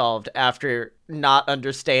BuzzFeed Unsolved after not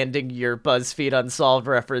understanding your BuzzFeed Unsolved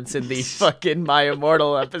reference in the fucking My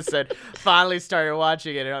Immortal episode. Finally started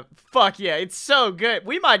watching it, and fuck yeah, it's so good.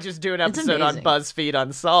 We might just do an episode on BuzzFeed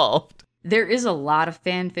Unsolved. There is a lot of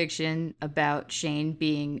fan fiction about Shane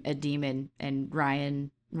being a demon and Ryan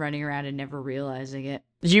running around and never realizing it.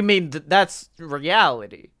 You mean that's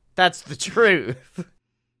reality? That's the truth.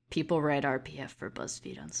 People write RPF for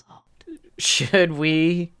BuzzFeed Unsolved. Should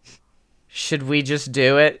we just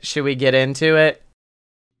do it? Should we get into it?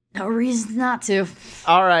 No reason not to.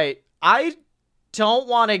 All right. I don't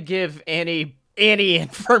want to give any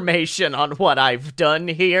information on what I've done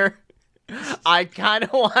here. I kind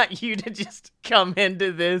of want you to just come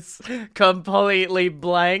into this completely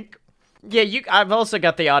blank. Yeah, I've also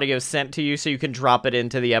got the audio sent to you so you can drop it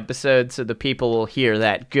into the episode so the people will hear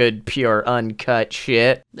that good, pure, uncut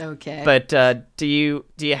shit. Okay. But do you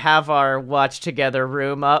have our watch together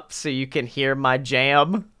room up so you can hear my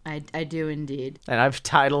jam? I do indeed. And I've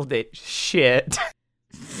titled it Shit.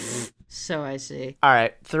 So I see. All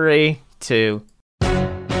right, 3, 2.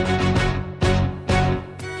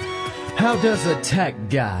 How does a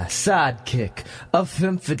tech guy, sidekick, a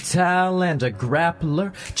femme fatale and a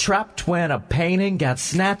grappler, trapped when a painting got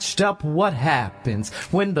snatched up? What happens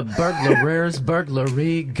when the burglarer's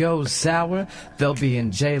burglary goes sour? They'll be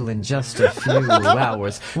in jail in just a few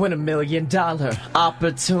hours. When $1 million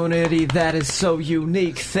opportunity that is so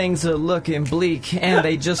unique, things are looking bleak, and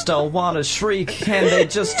they just all wanna shriek, and they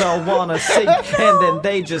just all wanna sing, and then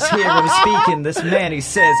they just hear him speaking. This man, he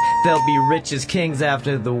says, they'll be rich as kings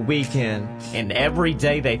after the weekend. And every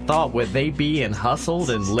day they thought would they being hustled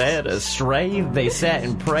and led astray. They sat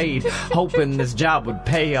and prayed, hoping this job would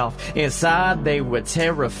pay off. Inside they were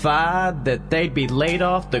terrified that they'd be laid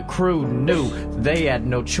off. The crew knew they had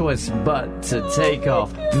no choice but to take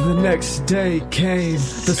off. The next day came,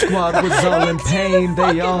 the squad was all in pain.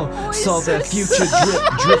 They all saw their future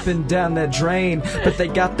dripping down their drain. But they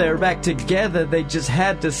got their act together, they just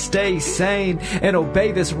had to stay sane and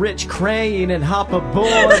obey this rich crane and hop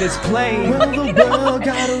aboard his plane. plane. Well, the world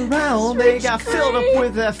got around, they got filled up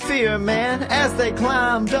with that fear, man, as they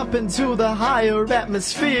climbed up into the higher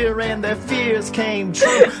atmosphere, and their fears came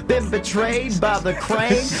true. Been betrayed by the crane,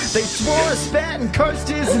 they swore, spat, and cursed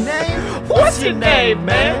his name. What's your name,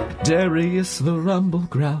 man? Darius the Rumble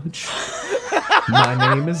Grouch. My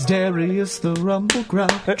name is Darius the Rumble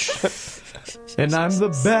Grouch. And I'm the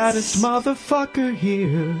baddest motherfucker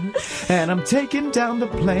here. And I'm taking down the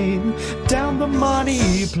plane, down the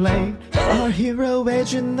money plane. Our hero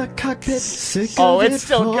Edge in the cockpit, sick of it's it,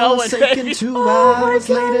 still going, forsaken baby. 2 hours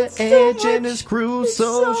later. Edge and his crew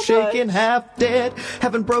so shaken, half dead,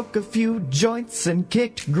 having broke a few joints and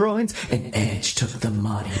kicked groins. And Edge took the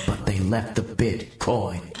money, but they left the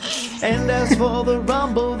Bitcoin. And as for the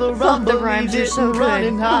rumble, he rhymes are didn't so run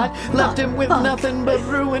good. and hide. Left him with nothing but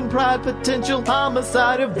ruin, pride, potential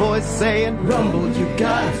homicide. A voice saying, Rumble, you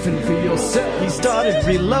got a fin for yourself. He started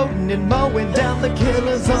reloading and mowing down the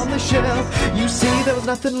killers on the shelf. You see, there was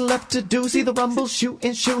nothing left to do. See the Rumble shoot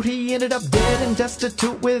and shoot. He ended up dead and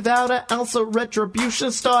destitute without an ounce of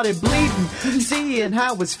retribution. Started bleeding, seeing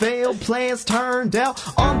how his failed plans turned out.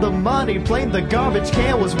 On the money plane, the garbage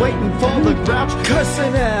can was waiting for the Grouch,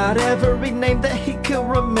 cursing out every name that he could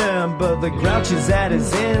remember. The Grouch is at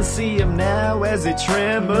his end. See him now as he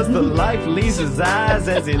tremors. The life leaves his eyes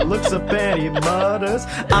as he looks up and he mutters,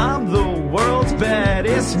 I'm the world's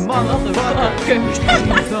baddest motherfucker.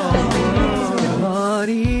 He's the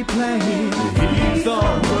money plane. He's the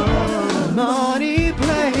world money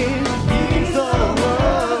plane. He's the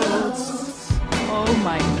world's Oh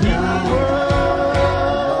my god.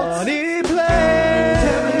 money plane.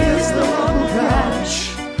 Terrorist the Rumble Grouch.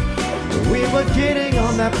 We were getting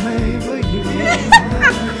on that plane for you.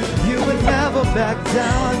 You would never back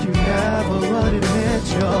down. You never run admit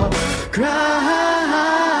your crime.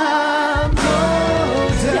 Oh,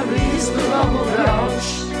 Terrorist the Rumble Grouch.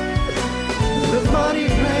 The money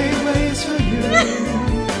plane waits for you.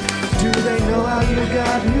 Do they know how you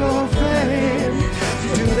got your fame?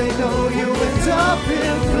 Do they know you end up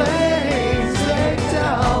in flames? Take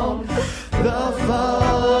down the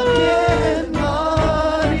fucking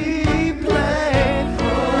money plane.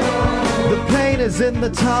 The plane is in the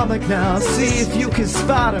tarmac now. See if you can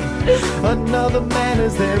spot him. Another man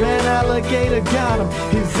is there, an alligator got him.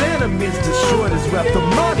 His enemies destroyed his rep. The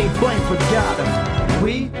money plane forgot him.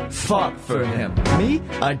 We fought for him. Me,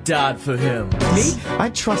 I died for him. Me, I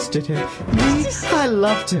trusted him. Me, I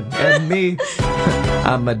loved him. And me,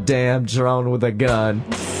 I'm a damn drone with a gun.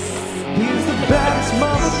 He's the baddest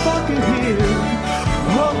motherfucker here.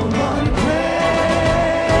 Oh, money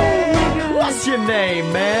plane. What's your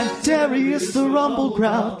name, man? Darius the Rumble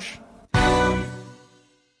Grouch.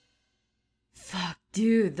 Fuck,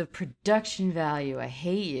 dude, the production value. I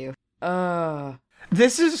hate you.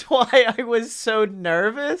 This is why I was so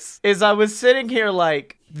nervous, is I was sitting here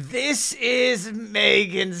like, this is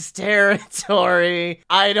Megan's territory.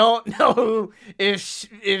 I don't know if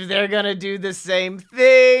they're gonna do the same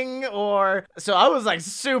thing, or... So I was like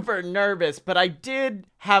super nervous, but I did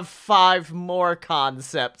have 5 more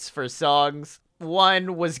concepts for songs.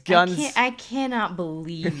 One was Guns... I cannot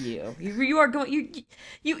believe you. You are going...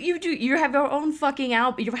 You have your own fucking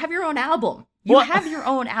album. You have your own album. You have your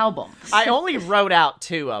own album. I only wrote out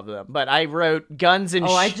 2 of them, but I wrote Guns and...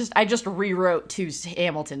 I just rewrote 2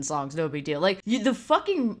 Hamilton songs. No big deal. Like the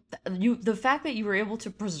fact that you were able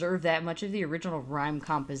to preserve that much of the original rhyme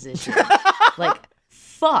composition, like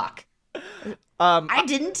fuck. I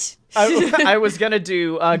didn't. I was gonna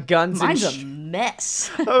do Guns Mine's and... a mess.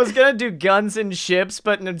 I was gonna do Guns and Ships,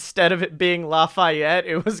 but instead of it being Lafayette,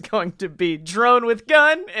 it was going to be Drone with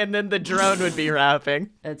Gun, and then the drone would be rapping.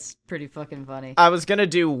 That's pretty fucking funny. I was gonna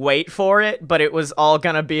do Wait For It, but it was all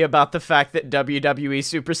gonna be about the fact that WWE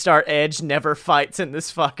superstar Edge never fights in this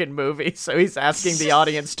fucking movie, so he's asking the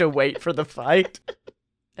audience to wait for the fight.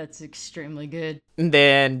 That's extremely good. And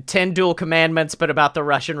then 10 Dual Commandments, but about the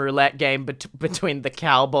Russian roulette game between the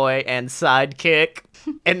cowboy and sidekick.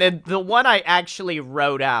 And then the one I actually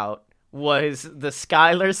wrote out was the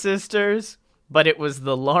Schuyler sisters, but it was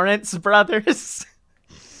the Lawrence brothers.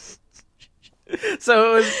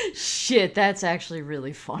 So it was... Shit, that's actually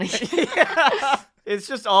really funny. Yeah. It's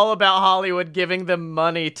just all about Hollywood giving them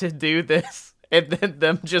money to do this. And then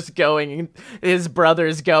them just going, his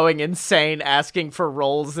brothers going insane, asking for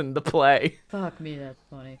roles in the play. Fuck me, that's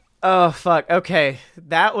funny. Oh, fuck. Okay,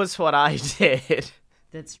 that was what I did.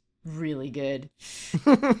 That's really good.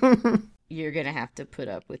 You're gonna have to put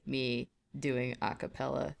up with me doing a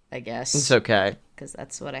cappella, I guess. It's okay. Because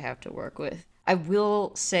that's what I have to work with. I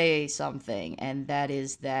will say something, and that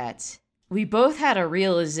is that we both had a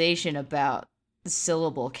realization about the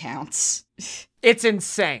syllable counts. It's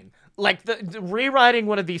insane. Like, the rewriting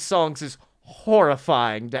one of these songs is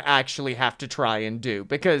horrifying to actually have to try and do,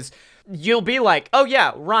 because you'll be like, oh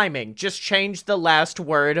yeah, rhyming, just change the last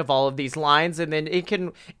word of all of these lines, and then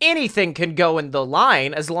anything can go in the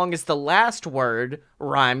line as long as the last word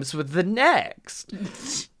rhymes with the next.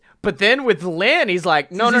 But then with Lin, he's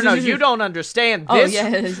like, no, you don't understand this. Oh,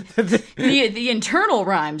 yeah. the internal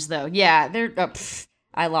rhymes, though. Yeah, they're...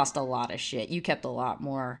 I lost a lot of shit. You kept a lot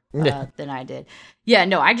more than I did. Yeah,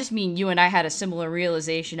 no, I just mean you and I had a similar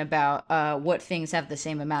realization about what things have the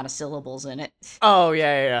same amount of syllables in it. Oh,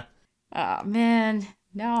 yeah. Oh, man.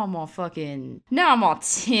 Now I'm all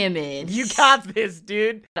timid. You got this,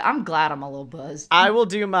 dude. I'm glad I'm a little buzzed. I will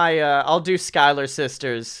do I'll do Skylar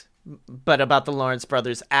Sisters, but about the Lawrence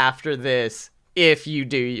brothers after this, if you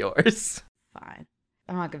do yours. Fine.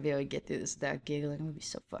 I'm not gonna be able to get through this without giggling. I'm gonna be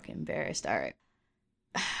so fucking embarrassed. All right.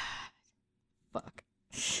 Fuck.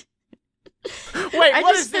 Wait,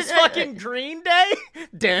 what is this fucking Green Day?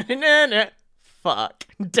 Da-na-na-na. Fuck.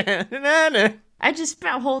 Da-na-na-na. I just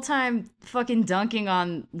spent a whole time fucking dunking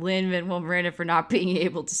on Lin-Manuel Miranda for not being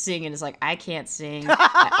able to sing, and it's like, I can't sing,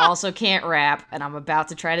 I also can't rap, and I'm about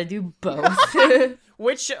to try to do both.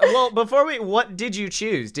 What did you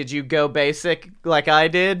choose? Did you go basic like I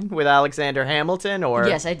did with Alexander Hamilton, or?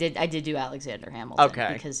 Yes, I did do Alexander Hamilton.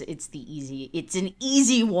 Okay. Because it's an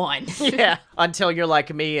easy one. Yeah, until you're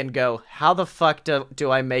like me and go, how the fuck do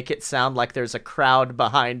I make it sound like there's a crowd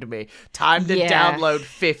behind me? Time to download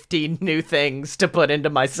 50 new things to put into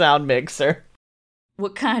my sound mixer.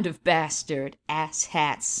 What kind of bastard,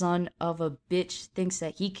 asshat, son of a bitch thinks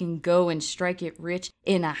that he can go and strike it rich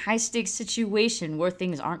in a high-stakes situation where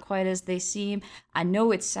things aren't quite as they seem? I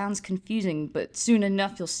know it sounds confusing, but soon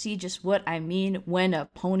enough you'll see just what I mean when a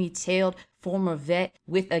ponytailed former vet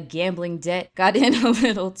with a gambling debt got in a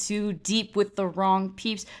little too deep with the wrong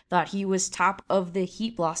peeps, thought he was top of the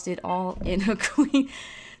heap, lost it all in a clean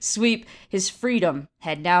sweep. His freedom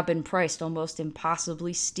had now been priced almost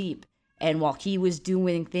impossibly steep. And while he was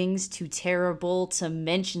doing things too terrible to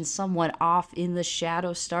mention, someone off in the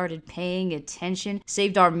shadows started paying attention,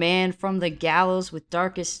 saved our man from the gallows with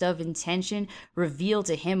darkest of intention, revealed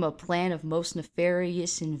to him a plan of most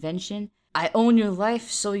nefarious invention. I own your life,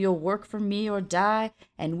 so you'll work for me or die.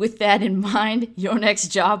 And with that in mind, your next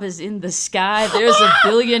job is in the sky. There's $1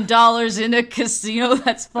 billion in a casino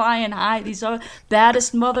that's flying high. These are the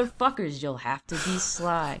baddest motherfuckers. You'll have to be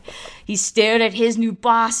sly. He stared at his new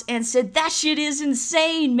boss and said, that shit is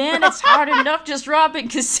insane, man. It's hard enough just robbing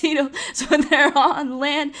casinos when they're on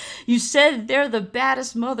land. You said they're the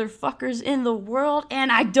baddest motherfuckers in the world, and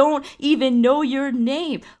I don't even know your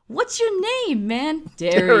name. What's your name, man?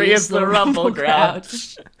 Darius the Rumble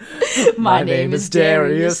Grouch. My name is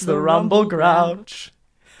Darius the Rumble Grouch.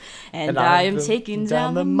 And I am taking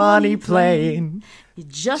down the money plane.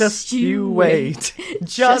 Just you wait.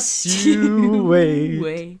 Just you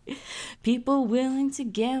wait. People willing to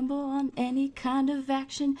gamble on any kind of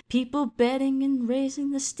action. People betting and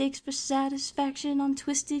raising the stakes for satisfaction on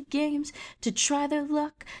twisted games to try their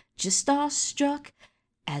luck. Just awestruck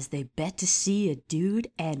as they bet to see a dude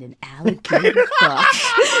and an alligator fuck.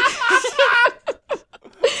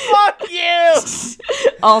 Fuck you!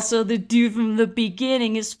 Also, the dude from the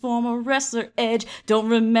beginning is former wrestler Edge. Don't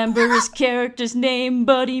remember his character's name,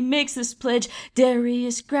 but he makes this pledge.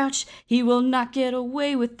 Darius Grouch, he will not get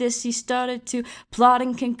away with this. He started to plot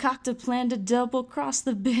and concoct a plan to double-cross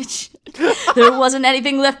the bitch. There wasn't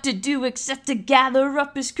anything left to do except to gather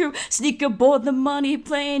up his crew, sneak aboard the money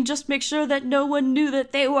plane, just make sure that no one knew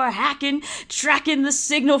that they were hacking, tracking the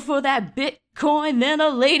signal for that Bitcoin. Then a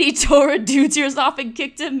lady tore a dude's ears off and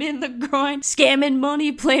kicked him in the groin, scamming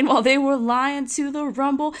money plane while they were lying to the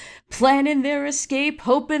rumble, planning their escape,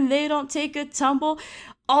 hoping they don't take a tumble.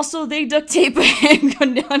 Also, they duct tape a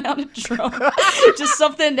handgun down on a drum. Just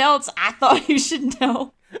something else I thought you should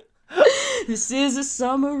know. This is a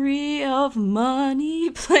summary of Money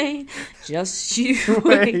Plane. Just you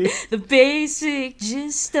wait. The basic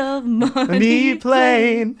gist of Money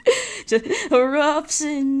Plane. Just a rough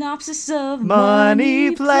synopsis of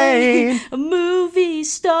Money Plane. A movie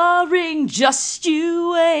starring Just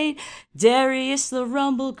You Wait. Darius the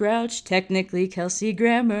Rumble Grouch, technically Kelsey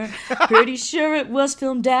Grammer. Pretty sure it was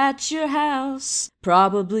filmed at your house,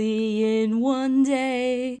 probably in one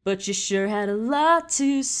day, but you sure had a lot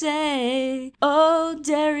to say. Oh,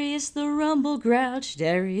 Darius the Rumble Grouch,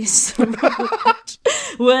 Darius the Rumble Grouch.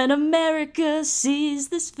 When America sees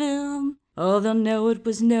this film, oh, they'll know it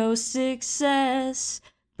was no success.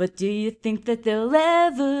 But do you think that they'll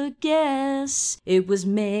ever guess it was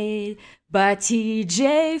made by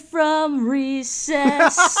TJ from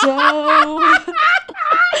Recess? So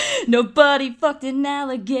Nobody fucked an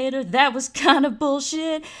alligator, that was kind of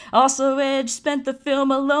bullshit. Also, Edge spent the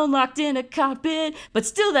film alone, locked in a cockpit. But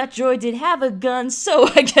still, that droid did have a gun, so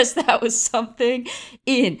I guess that was something.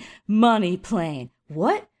 In Money Plane.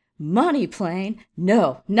 What? Money Plane?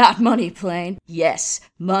 No, not Money Plane. Yes,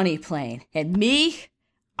 Money Plane. And me?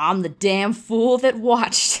 I'm the damn fool that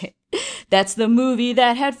watched it. That's the movie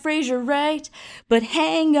that had Frasier, right? But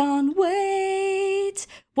hang on, wait.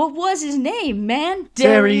 What was his name, man?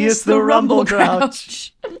 Darius the Rumble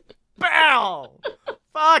Grouch. Bow!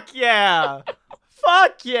 Fuck yeah!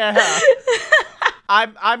 Fuck yeah!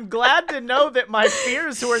 I'm glad to know that my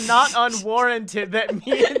fears were not unwarranted, that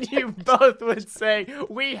me and you both would say,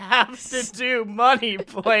 we have to do Money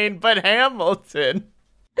Plane, but Hamilton.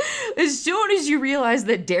 As soon as you realize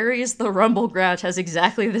that Darius the Rumble Grouch has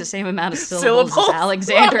exactly the same amount of syllables as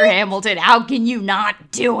Alexander Hamilton, how can you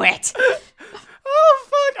not do it? Oh,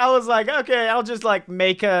 fuck. I was like, okay, I'll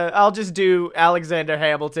just do Alexander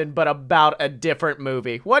Hamilton, but about a different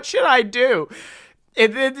movie. What should I do?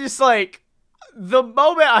 It's just like, the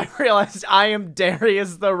moment I realized I am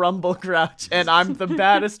Darius the Rumble Grouch and I'm the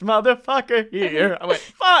baddest motherfucker here, I went,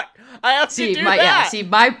 fuck, I have to do that.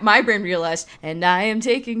 My brain realized, and I am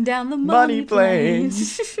taking down the money plane.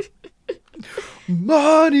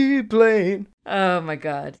 Money Plane. Oh my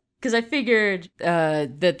god. Because I figured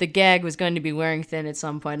that the gag was going to be wearing thin at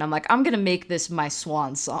some point. I'm like, I'm going to make this my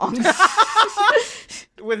swan song.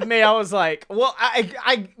 With me, I was like, well,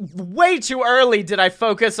 I way too early did I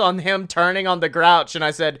focus on him turning on the Grouch, and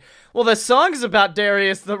I said, well, the song's about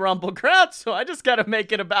Darius the Rumble Grouch, so I just gotta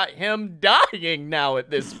make it about him dying now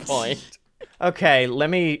at this point. Okay,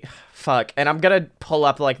 and I'm gonna pull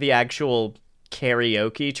up, like, the actual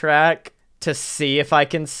karaoke track to see if I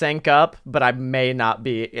can sync up, but I may not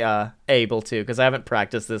be able to, because I haven't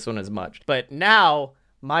practiced this one as much. But now,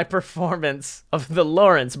 my performance of the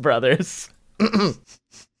Lawrence Brothers.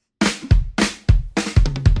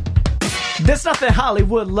 There's nothing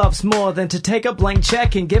Hollywood loves more than to take a blank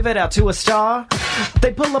check and give it out to a star.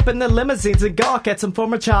 They pull up in the limousines and gawk at some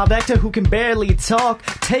former child actor who can barely talk.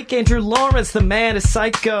 Take Andrew Lawrence, the man is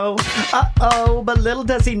psycho. Uh-oh, but little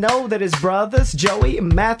does he know that his brothers, Joey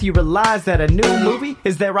and Matthew, realize that a new movie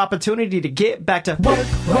is their opportunity to get back to work.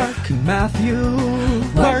 Matthew,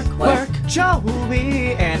 work,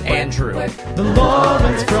 Joey and Andrew. The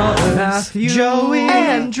Lawrence brothers, Matthew, Joey,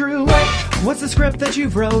 Andrew. What's the script that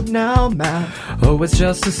you've wrote now, Matt? Oh, it's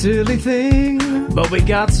just a silly thing, but we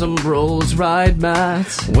got some rules, right,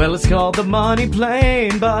 Matt? Well, it's called the Money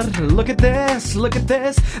Plane, but look at this,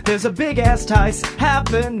 there's a big-ass heist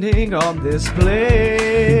happening on this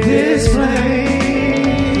plane.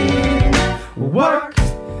 Work!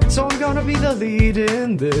 So I'm gonna be the lead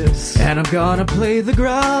in this, and I'm gonna play the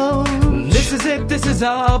Grouch. This is it, this is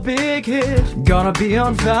our big hit. Gonna be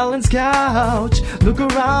on Fallon's couch. Look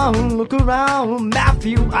around,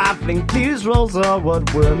 Matthew, I think these roles are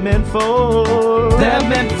what we're meant for. They're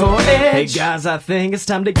meant for Edge. Hey guys, I think it's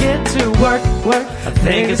time to get to work. I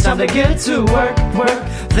think it's time to get to work.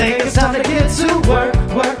 Think it's time to get to work.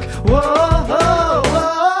 Whoa,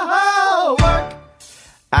 work.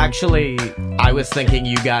 Actually, I was thinking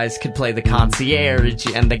you guys could play the concierge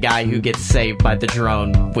and the guy who gets saved by the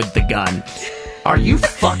drone with the gun. Are you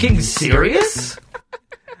fucking serious?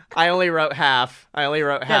 I only wrote half.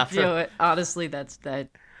 Honestly, that's fine.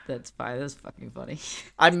 That's fucking funny.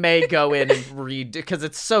 I may go in and read, because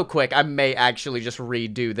it's so quick, I may actually just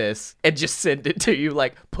redo this and just send it to you,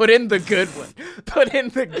 like, put in the good one.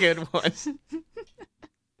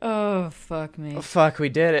 Oh, fuck me. Oh, fuck, we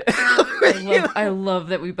did it. I love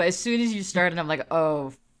that as soon as you started, I'm like,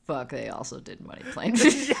 oh, fuck, they also did Money Plane.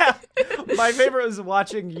 Yeah. My favorite was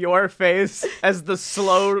watching your face as the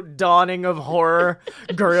slow dawning of horror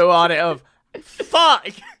grew on it of, fuck,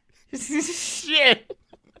 shit,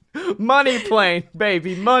 Money Plane,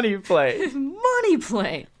 baby, Money Plane. Money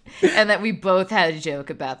Plane. And that we both had a joke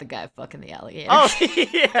about the guy fucking the alligator. Oh,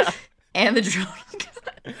 yeah. And the drone.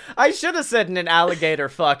 I should have said an alligator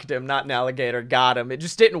fucked him, not an alligator got him. It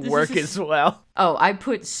just didn't work as well. Oh, I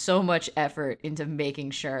put so much effort into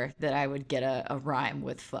making sure that I would get a rhyme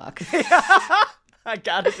with fuck. I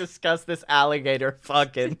gotta discuss this alligator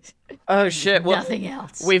fucking. Oh shit. Well, nothing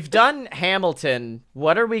else. We've done Hamilton.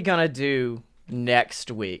 What are we gonna do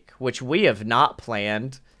next week? Which we have not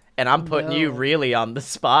planned. And I'm putting you really on the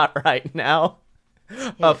spot right now.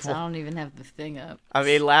 I don't even have the thing up. I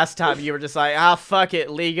mean, last time you were just like, fuck it,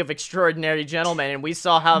 League of Extraordinary Gentlemen, and we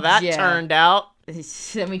saw how that turned out. Then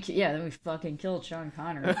we fucking killed Sean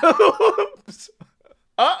Connery. Oops.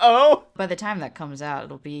 Uh-oh. By the time that comes out,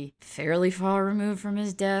 it'll be fairly far removed from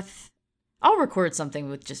his death. I'll record something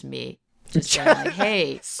with just me. Just saying, like,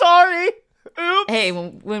 hey, Sorry. Oops. hey,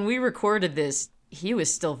 when we recorded this, he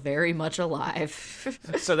was still very much alive.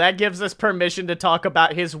 So that gives us permission to talk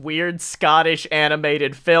about his weird Scottish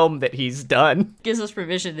animated film that he's done. Gives us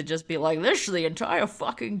permission to just be like, this the entire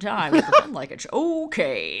fucking time. And pretend like it's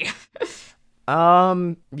okay.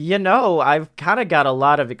 I've kind of got a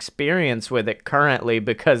lot of experience with it currently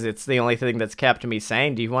because it's the only thing that's kept me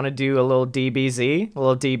sane. Do you want to do a little DBZ? A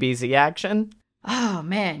little DBZ action? Oh,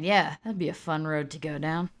 man, yeah. That'd be a fun road to go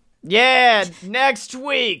down. Yeah, next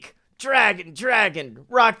week. Dragon,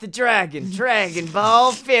 Rock the Dragon, Dragon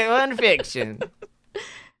Ball Fun Fiction.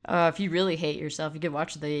 If you really hate yourself, you could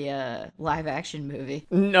watch the live-action movie.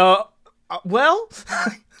 No, well,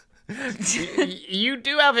 you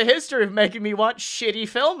do have a history of making me watch shitty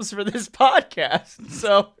films for this podcast,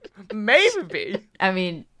 so maybe. I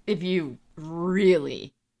mean, if you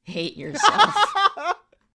really hate yourself.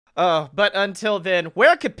 But until then,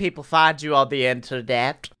 where could people find you on the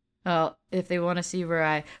internet? Well, if they want to see where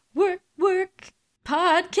I work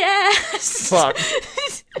podcast. Fuck.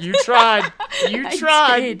 You tried.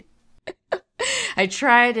 I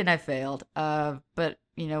tried and I failed. But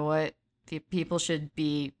you know what? People should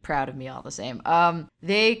be proud of me all the same.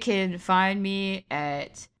 They can find me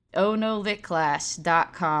at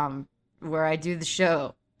ohnolitclass.com, where I do the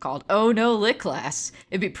show called Oh No Lit Class.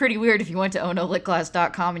 It'd be pretty weird if you went to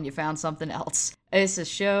ohnolitclass.com and you found something else. It's a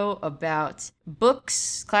show about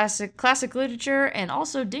books, classic literature, and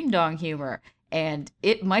also ding-dong humor. And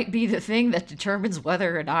it might be the thing that determines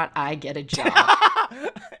whether or not I get a job.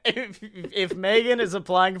 If Megan is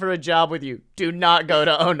applying for a job with you, do not go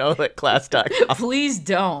to ohnolitclass.com. Please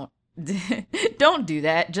don't. Don't do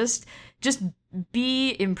that. Just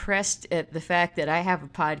be impressed at the fact that I have a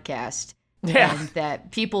podcast. Yeah. And that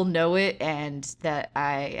people know it and that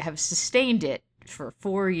I have sustained it for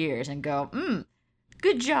 4 years and go,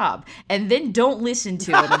 good job. And then don't listen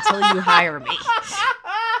to it until you hire me.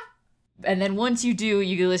 And then once you do,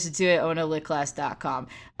 you can listen to it at ohnolitclass.com.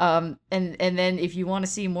 And then if you want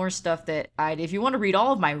to see more stuff if you want to read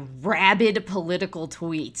all of my rabid political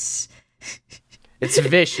tweets. It's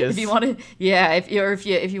vicious. If you want to,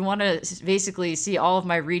 if you want to basically see all of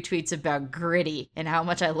my retweets about Gritty and how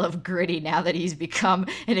much I love Gritty now that he's become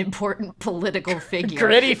an important political figure.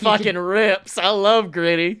 Gritty fucking rips. I love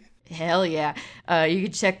Gritty. Hell yeah. You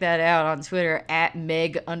can check that out on Twitter at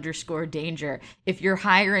Meg_danger. If you're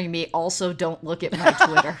hiring me, also don't look at my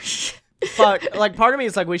Twitter. Fuck, like part of me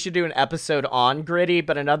is like we should do an episode on Gritty,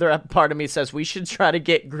 but another part of me says we should try to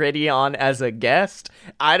get Gritty on as a guest.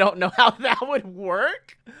 I don't know how that would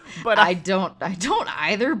work, but I don't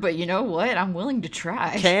either, but you know what? I'm willing to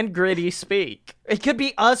try. Can Gritty speak? It could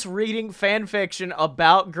be us reading fan fiction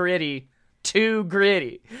about Gritty to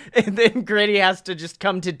Gritty, and then Gritty has to just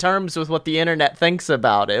come to terms with what the internet thinks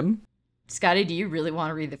about him. Scotty, do you really want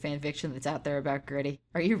to read the fan fiction that's out there about Gritty?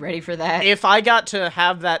 Are you ready for that? If I got to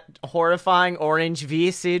have that horrifying orange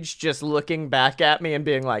visage just looking back at me and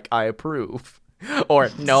being like, I approve. Or,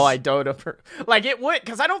 no, I don't approve. Like, it would,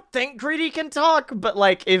 because I don't think Gritty can talk, but,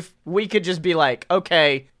 like, if we could just be like,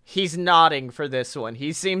 okay, he's nodding for this one.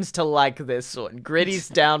 He seems to like this one. Gritty's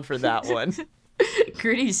down for that one.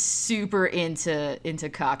 Gritty's super into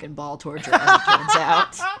cock and ball torture, as it turns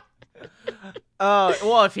out.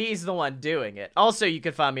 Well, if he's the one doing it. Also, you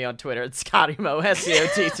can find me on Twitter at ScottyMo,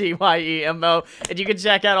 SCOTTYEMO, and you can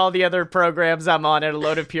check out all the other programs I'm on at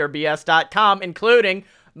aloadofpurebs.com, including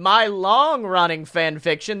my long-running fan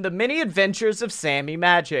fiction, The Many Adventures of Sammy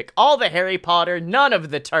Magic. All the Harry Potter, none of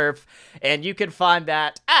the turf, and you can find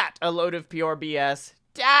that at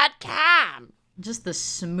aloadofpurebs.com. Just the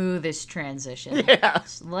smoothest transition. Yeah.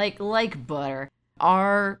 Like butter.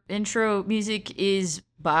 Our intro music is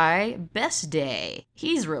by Best Day.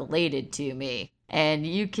 He's related to me. And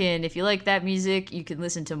you can, if you like that music, you can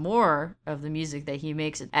listen to more of the music that he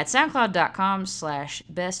makes at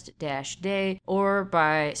soundcloud.com/best-day or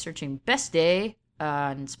by searching Best Day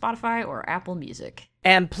on Spotify or Apple Music.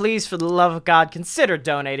 And please, for the love of God, consider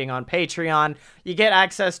donating on Patreon. You get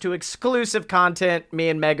access to exclusive content. Me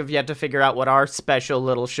and Meg have yet to figure out what our special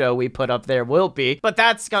little show we put up there will be. But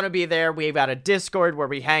that's going to be there. We've got a Discord where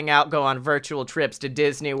we hang out, go on virtual trips to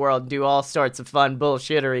Disney World, do all sorts of fun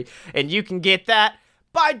bullshittery. And you can get that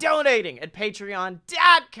by donating at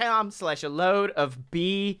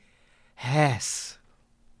patreon.com/aloadofbs.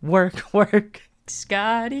 Work.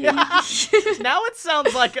 Scotty. Now it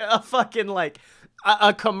sounds like a fucking, like,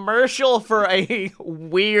 a commercial for a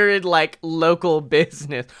weird, like, local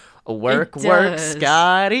business. Work,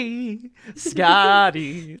 Scotty,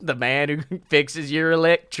 the man who fixes your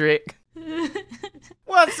electric.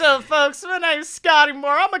 What's up, folks? My name's Scotty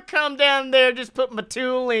Moore. I'm gonna come down there, just put my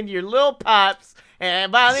tool in your little pipes,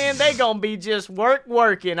 and by then they gonna be just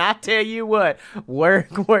working. I tell you what,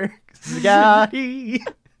 work, Scotty.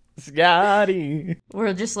 Scotty.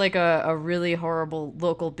 We're just like a really horrible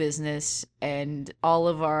local business, and all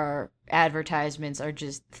of our advertisements are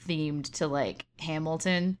just themed to like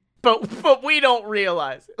Hamilton. But we don't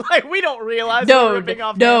realize it. Like, we don't realize we're ripping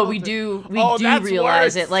off Hamilton. we do That's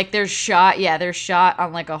realize worse. it. Like they're shot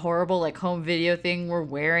on like a horrible like home video thing. We're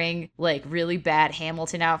wearing like really bad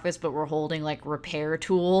Hamilton outfits, but we're holding like repair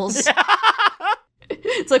tools.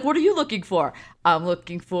 It's like, what are you looking for? I'm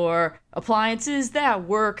looking for appliances that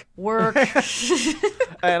work.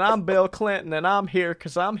 And I'm Bill Clinton, and I'm here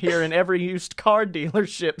because I'm here in every used car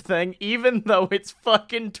dealership thing, even though it's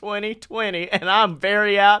fucking 2020, and I'm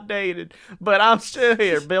very outdated. But I'm still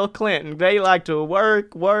here, Bill Clinton. They like to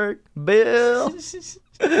work, Bill.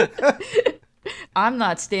 I'm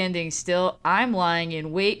not standing still. I'm lying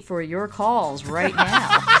in wait for your calls right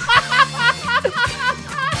now.